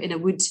importantly, we put in a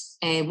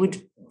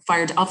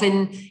wood-fired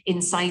oven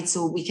inside,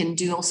 so we can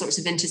do all sorts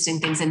of interesting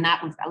things in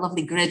that. We've got a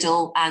lovely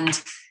griddle,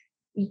 and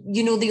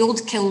you know, the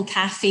old Kiln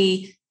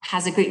Cafe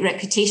has a great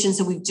reputation,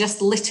 so we've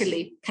just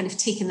literally kind of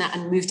taken that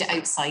and moved it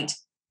outside.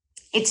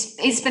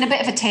 It's been a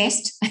bit of a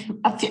test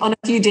on a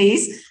few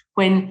days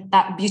when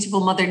that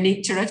beautiful Mother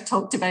Nature I've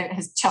talked about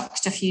has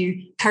chucked a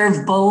few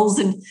curved balls,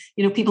 and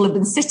you know, people have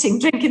been sitting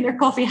drinking their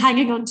coffee,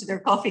 hanging onto their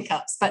coffee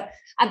cups. But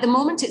at the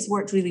moment, it's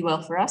worked really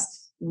well for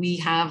us. We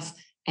had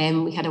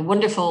a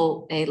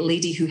wonderful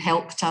lady who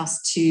helped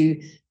us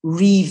to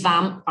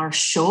revamp our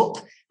shop,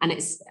 and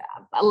it's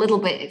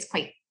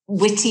quite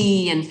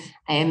witty,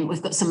 and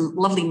we've got some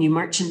lovely new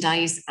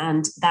merchandise,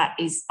 and that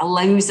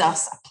allows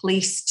us a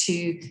place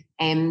to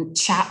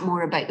chat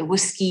more about the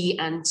whiskey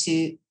and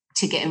to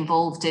get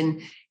involved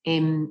in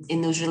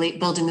those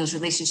building those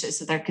relationships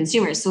with our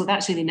consumers. So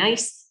that's really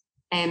nice.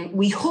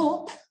 We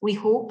hope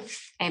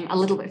a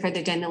little bit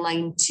further down the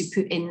line to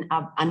put in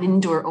an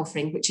indoor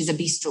offering, which is a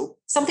bistro,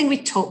 something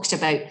we talked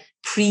about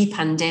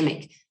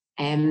pre-pandemic,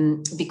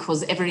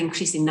 because ever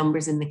increasing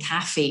numbers in the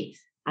cafe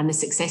and the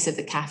success of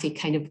the cafe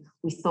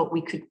we thought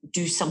we could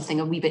do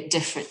something a wee bit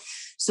different.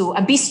 So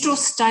a bistro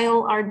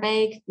style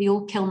Ardbeg, the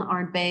old kiln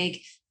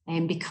Ardbeg,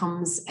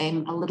 becomes a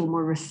little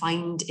more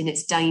refined in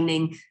its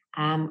dining.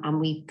 And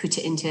we put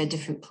it into a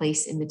different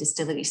place in the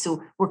distillery.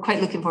 So we're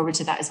quite looking forward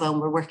to that as well.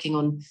 And we're working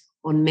on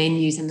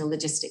menus and the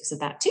logistics of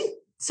that too.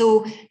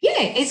 So yeah,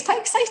 it's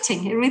quite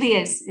exciting. It really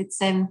is.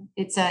 It's a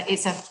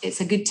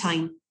good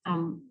time.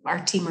 Our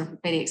team are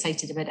very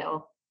excited about it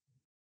all.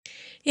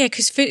 Yeah,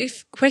 because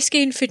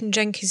whiskey and food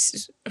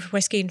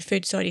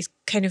is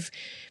kind of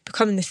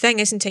becoming the thing,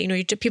 isn't it? You know,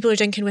 people are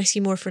drinking whiskey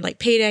more for like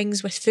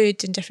pairings with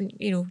food and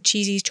different,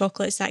 cheeses,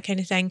 chocolates, that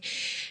kind of thing.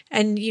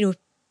 And,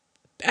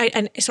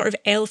 and sort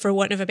of for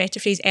want of a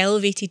better phrase,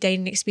 elevated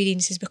dining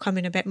experience is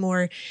becoming a bit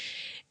more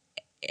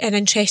an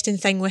interesting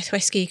thing with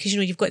whiskey, because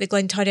you've got the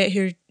Glenturret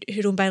who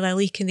are owned by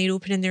Lalique, and they're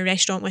opening their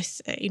restaurant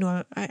with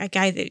a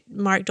guy that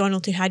Mark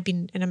Donald, who had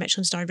been in a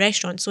Michelin starred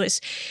restaurant. So it's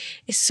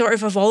sort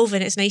of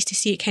evolving. It's nice to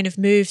see it kind of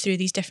move through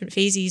these different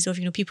phases of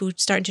people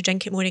starting to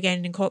drink it more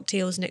again in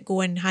cocktails, and it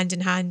going hand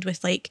in hand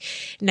with like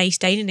nice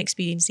dining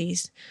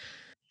experiences.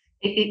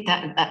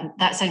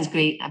 That sounds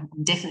great. I'm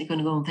definitely going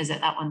to go and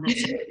visit that one.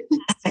 That's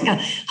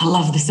fantastic. I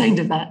love the sound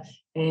of that.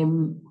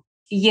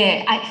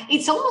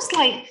 It's almost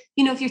like,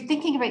 if you're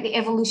thinking about the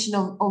evolution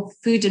of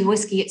food and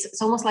whiskey,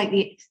 it's almost like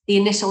the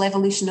initial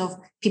evolution of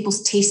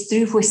people's taste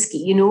through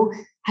whiskey,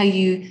 how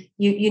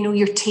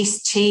your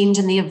tastes change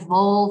and they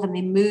evolve and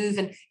they move.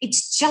 And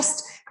it's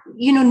just,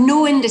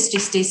 no industry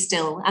stays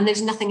still, and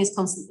there's nothing as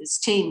constant as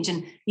change.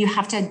 And you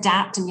have to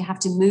adapt and you have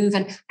to move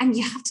and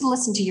you have to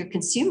listen to your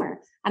consumer.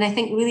 And I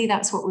think really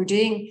that's what we're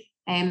doing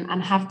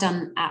and have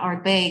done at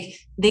Ardbeg.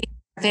 They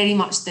are very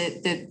much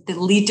the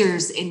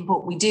leaders in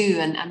what we do,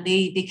 and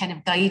they kind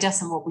of guide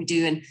us in what we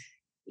do. And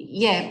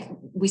yeah,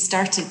 we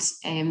started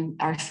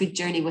our food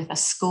journey with a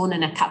scone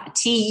and a cup of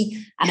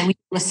tea and a wee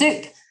bowl of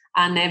soup.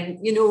 And,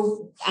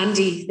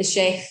 Andy, the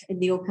chef in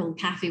the Oak Hill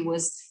Cafe,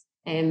 was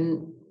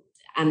and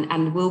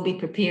will be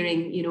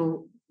preparing,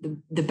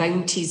 the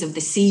bounties of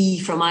the sea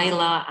from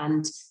Islay,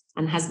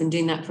 and has been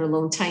doing that for a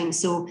long time.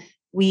 So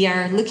we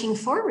are looking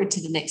forward to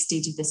the next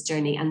stage of this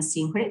journey and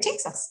seeing where it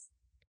takes us.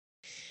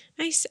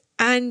 Nice.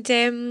 And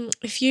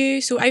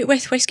so out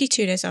with whiskey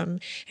tourism,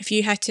 if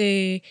you had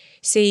to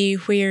say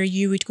where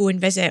you would go and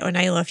visit on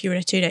Islay if you were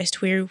a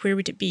tourist, where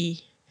would it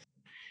be?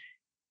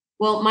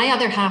 Well, my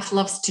other half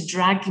loves to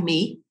drag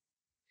me.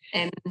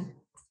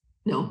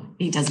 No,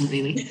 he doesn't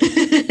really.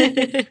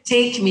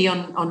 Take me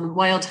on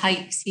wild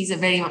hikes. He's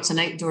very much an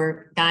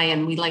outdoor guy,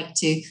 and we like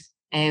to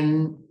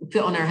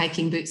put on our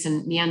hiking boots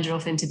and meander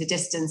off into the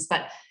distance.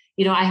 But,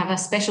 I have a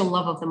special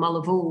love of the Mull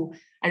of O.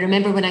 I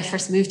remember when I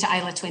first moved to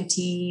Islay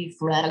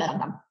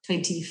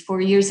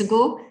 24 years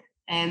ago,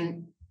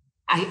 I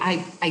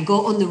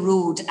got on the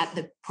road at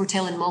the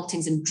Portel in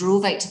Maltings and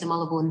drove out to the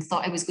Mull of O and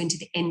thought I was going to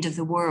the end of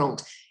the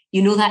world.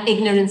 That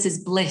ignorance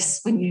is bliss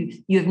when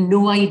you have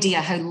no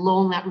idea how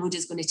long that road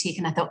is going to take.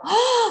 And I thought,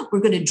 we're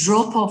going to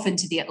drop off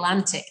into the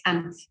Atlantic.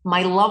 And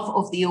my love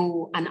of the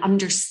O and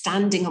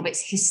understanding of its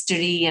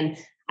history and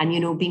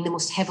being the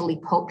most heavily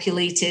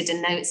populated,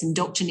 and now it's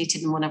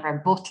indoctrinated in one of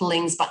our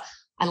bottlings. But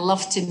I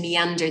love to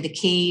meander the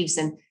caves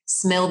and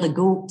smell the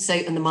goats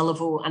out on the Mull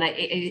of O. And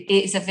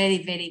it's a very,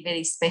 very,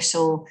 very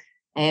special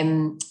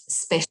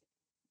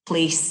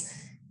place,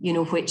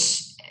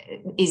 which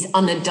is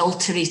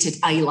unadulterated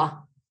Islay.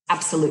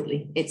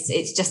 Absolutely.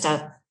 It's just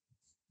a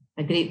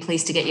great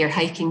place to get your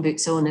hiking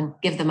boots on and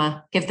give them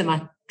a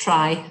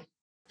try.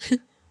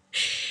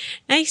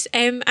 Nice.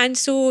 And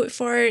so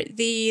for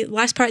the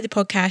last part of the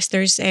podcast,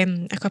 there's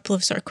a couple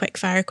of sort of quick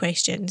fire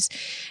questions.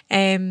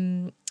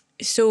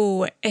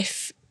 So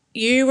if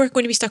you were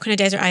going to be stuck on a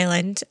desert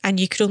island and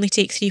you could only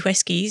take 3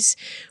 whiskies,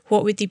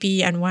 what would they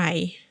be and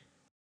why?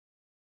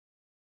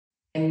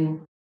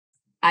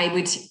 I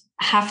would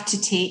have to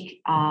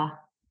take an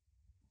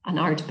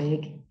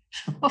Ardbeg.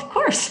 Of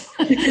course.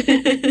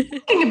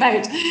 Talking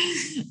about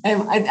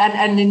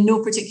and in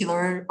no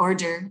particular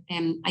order.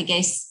 I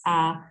guess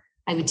I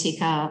would take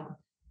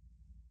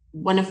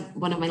one of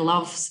my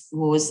loves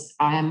was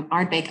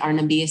Ardbeg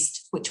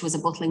Arnhem-based, which was a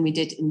bottling we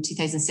did in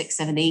 2006,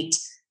 7, 8,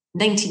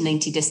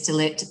 1990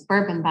 distillate,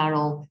 bourbon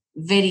barrel,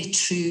 very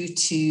true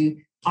to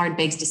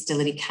Ardbeg's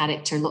distillery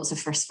character. Lots of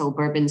first fill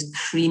bourbons,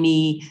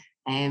 creamy,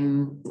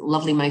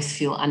 lovely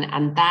mouthfeel,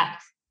 and that.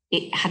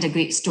 It had a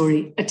great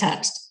story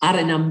attached.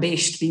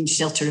 Arnhem-based being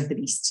shelter of the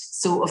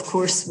beast. So, of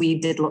course, we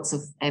did lots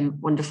of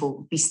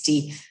wonderful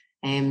beastie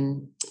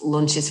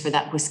launches for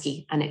that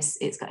whiskey, and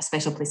it's got a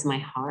special place in my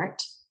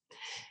heart.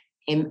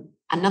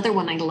 Another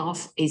one I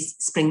love is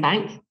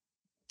Springbank.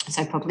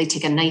 So I probably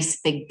take a nice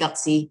big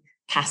gutsy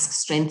cask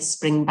strength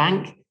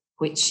Springbank,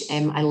 which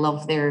I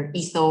love their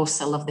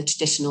ethos. I love the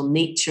traditional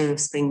nature of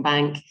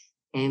Springbank.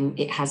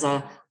 It has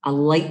a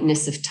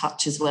lightness of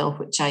touch as well,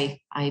 which I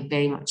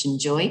very much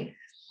enjoy.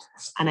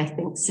 And I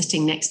think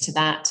sitting next to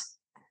that,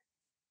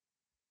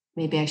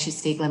 maybe I should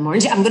say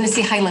Glenmorangie. I'm going to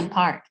say Highland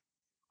Park.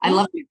 I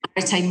love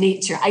maritime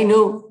nature. I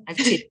know.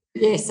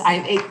 Yes,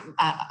 a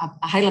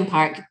Highland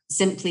Park,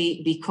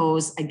 simply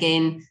because,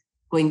 again,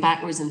 going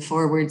backwards and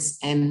forwards,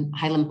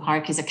 Highland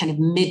Park is a kind of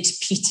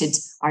mid-peated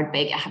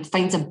Ardbeg. It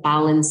finds a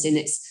balance in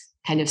its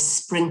kind of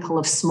sprinkle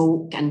of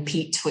smoke and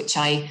peat, which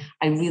I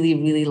really,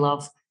 really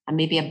love, and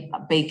maybe a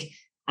big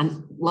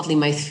and lovely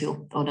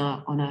mouthfeel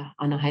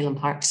on a Highland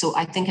Park. So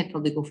I think I'd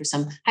probably go for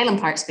some Highland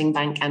Park,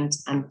 Springbank, and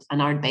an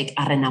Ardbeg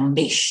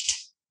Aranambisht.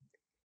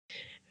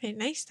 Very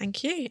nice,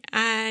 thank you.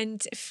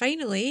 And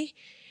finally,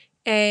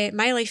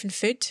 my life and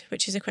food,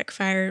 which is a quick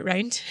fire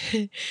round.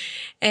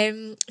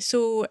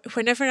 So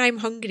whenever I'm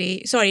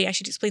hungry, sorry, I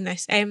should explain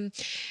this.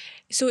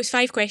 So it's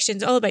 5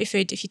 questions, all about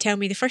food. If you tell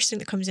me the first thing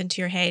that comes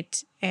into your head,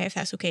 if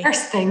that's okay.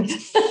 First thing.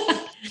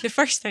 The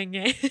first thing,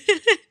 yeah.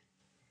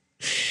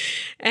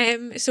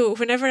 So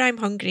whenever I'm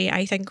hungry,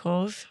 I think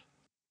of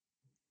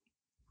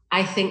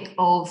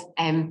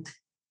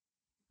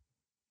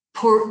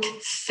pork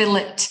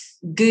fillet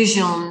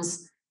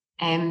goujons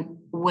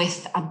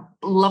with a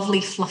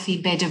lovely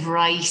fluffy bed of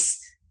rice,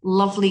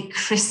 lovely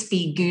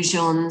crispy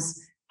goujons,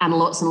 and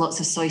lots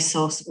of soy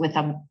sauce with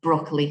a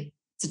broccoli.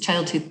 It's a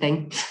childhood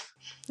thing.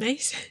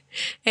 Nice.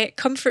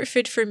 Comfort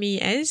food for me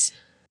is?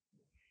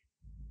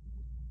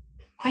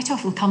 Quite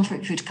often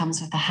comfort food comes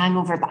with a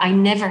hangover, but I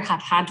never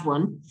have had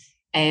one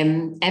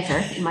ever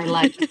in my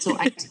life. So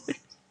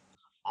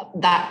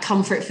that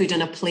comfort food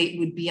on a plate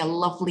would be a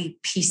lovely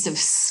piece of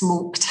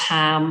smoked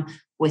ham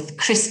with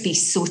crispy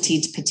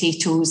sautéed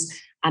potatoes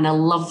and a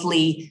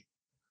lovely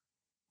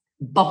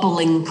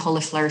bubbling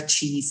cauliflower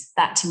cheese.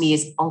 That to me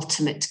is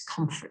ultimate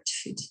comfort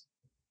food.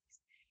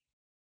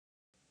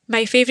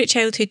 My favourite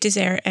childhood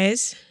dessert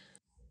is?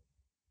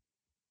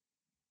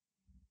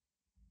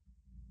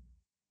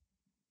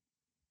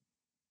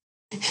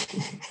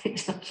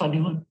 It's a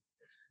funny one.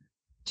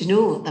 Do you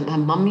know that my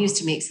mum used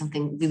to make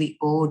something really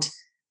odd,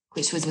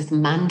 which was with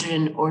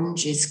mandarin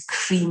oranges,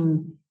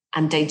 cream,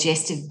 and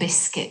digestive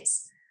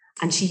biscuits.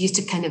 And she used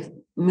to kind of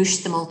mush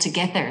them all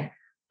together.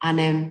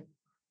 And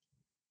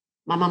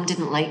my mum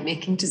didn't like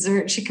making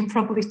dessert. She can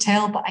probably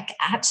tell, but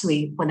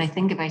actually, when I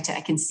think about it,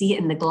 I can see it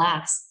in the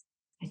glass.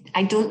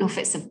 I don't know if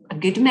it's a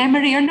good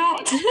memory or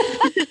not,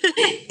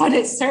 but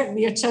it's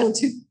certainly a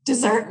childhood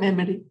dessert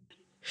memory.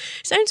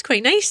 Sounds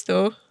quite nice,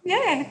 though.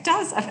 Yeah, it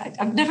does.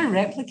 I've never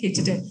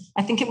replicated it.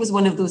 I think it was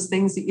one of those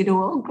things that,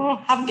 oh God,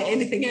 I haven't got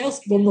anything else.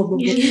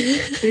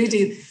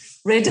 Foodie,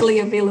 readily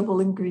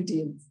available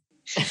ingredients.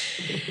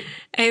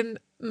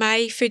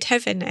 My food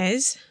heaven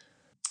is?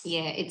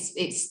 Yeah,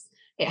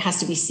 it has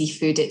to be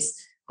seafood. It's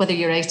whether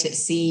you're out at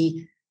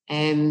sea,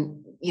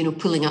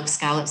 pulling up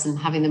scallops and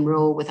having them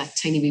raw with a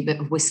tiny wee bit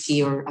of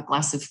whiskey or a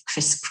glass of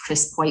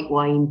crisp white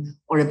wine,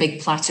 or a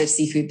big platter of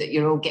seafood that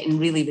you're all getting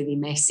really, really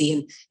messy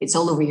and it's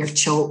all over your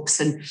chops,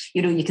 and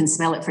you can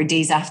smell it for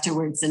days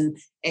afterwards. And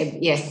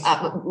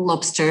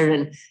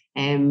lobster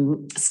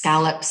and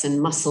scallops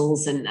and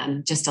mussels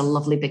and just a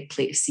lovely big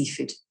plate of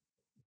seafood.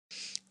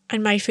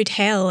 And my food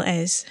hell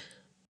is?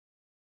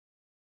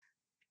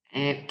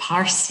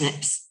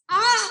 Parsnips.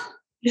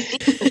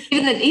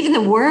 Even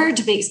the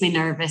word makes me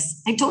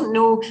nervous. I don't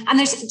know. And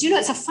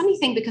it's a funny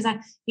thing, because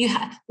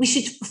we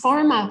should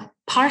form a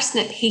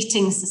parsnip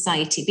hating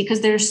society,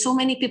 because there are so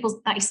many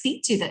people that I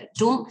speak to that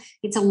don't.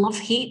 It's a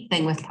love-hate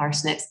thing with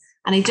parsnips,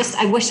 and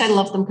I wish I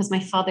loved them, because my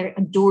father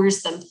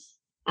adores them,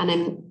 and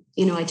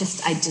I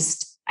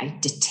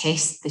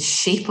detest the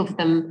shape of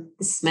them,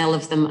 the smell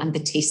of them, and the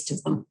taste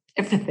of them.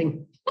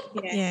 Everything.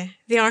 Yeah,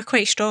 they are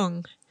quite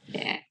strong.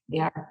 Yeah, they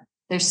are.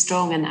 They're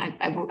strong, and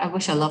I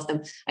wish I loved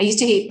them. I used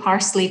to hate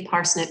parsley,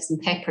 parsnips,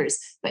 and peppers,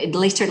 but in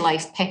later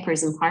life,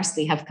 peppers and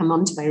parsley have come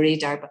onto my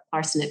radar, but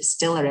parsnips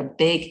still are a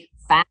big,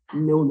 fat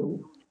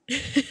no-no.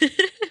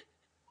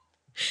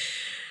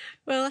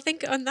 Well, I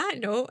think on that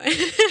note,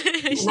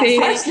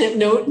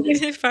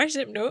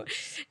 parsnip note,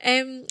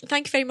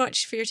 thank you very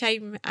much for your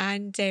time,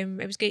 and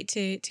it was great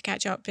to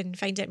catch up and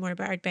find out more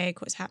about Ardbeg,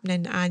 what's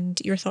happening,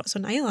 and your thoughts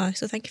on Islay.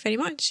 So thank you very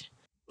much.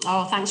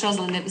 Oh, thanks,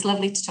 Rosalind. It was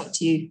lovely to talk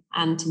to you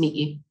and to meet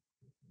you.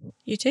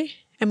 You too.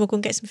 And we'll go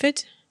and get some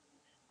food.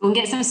 Go and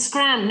get some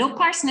scran, no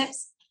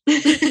parsnips.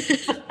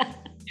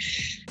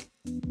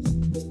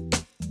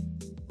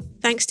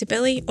 Thanks to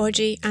Billy,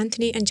 Audrey,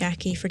 Anthony and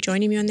Jackie for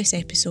joining me on this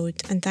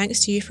episode, and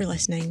thanks to you for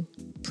listening.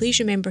 Please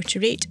remember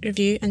to rate,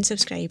 review and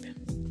subscribe.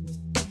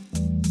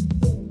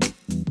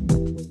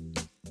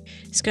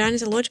 Scran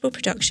is a laudable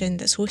production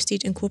that's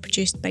hosted and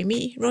co-produced by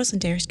me,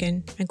 Rosalind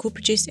Erskine, and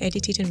co-produced,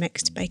 edited and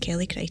mixed by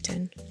Kelly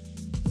Crichton.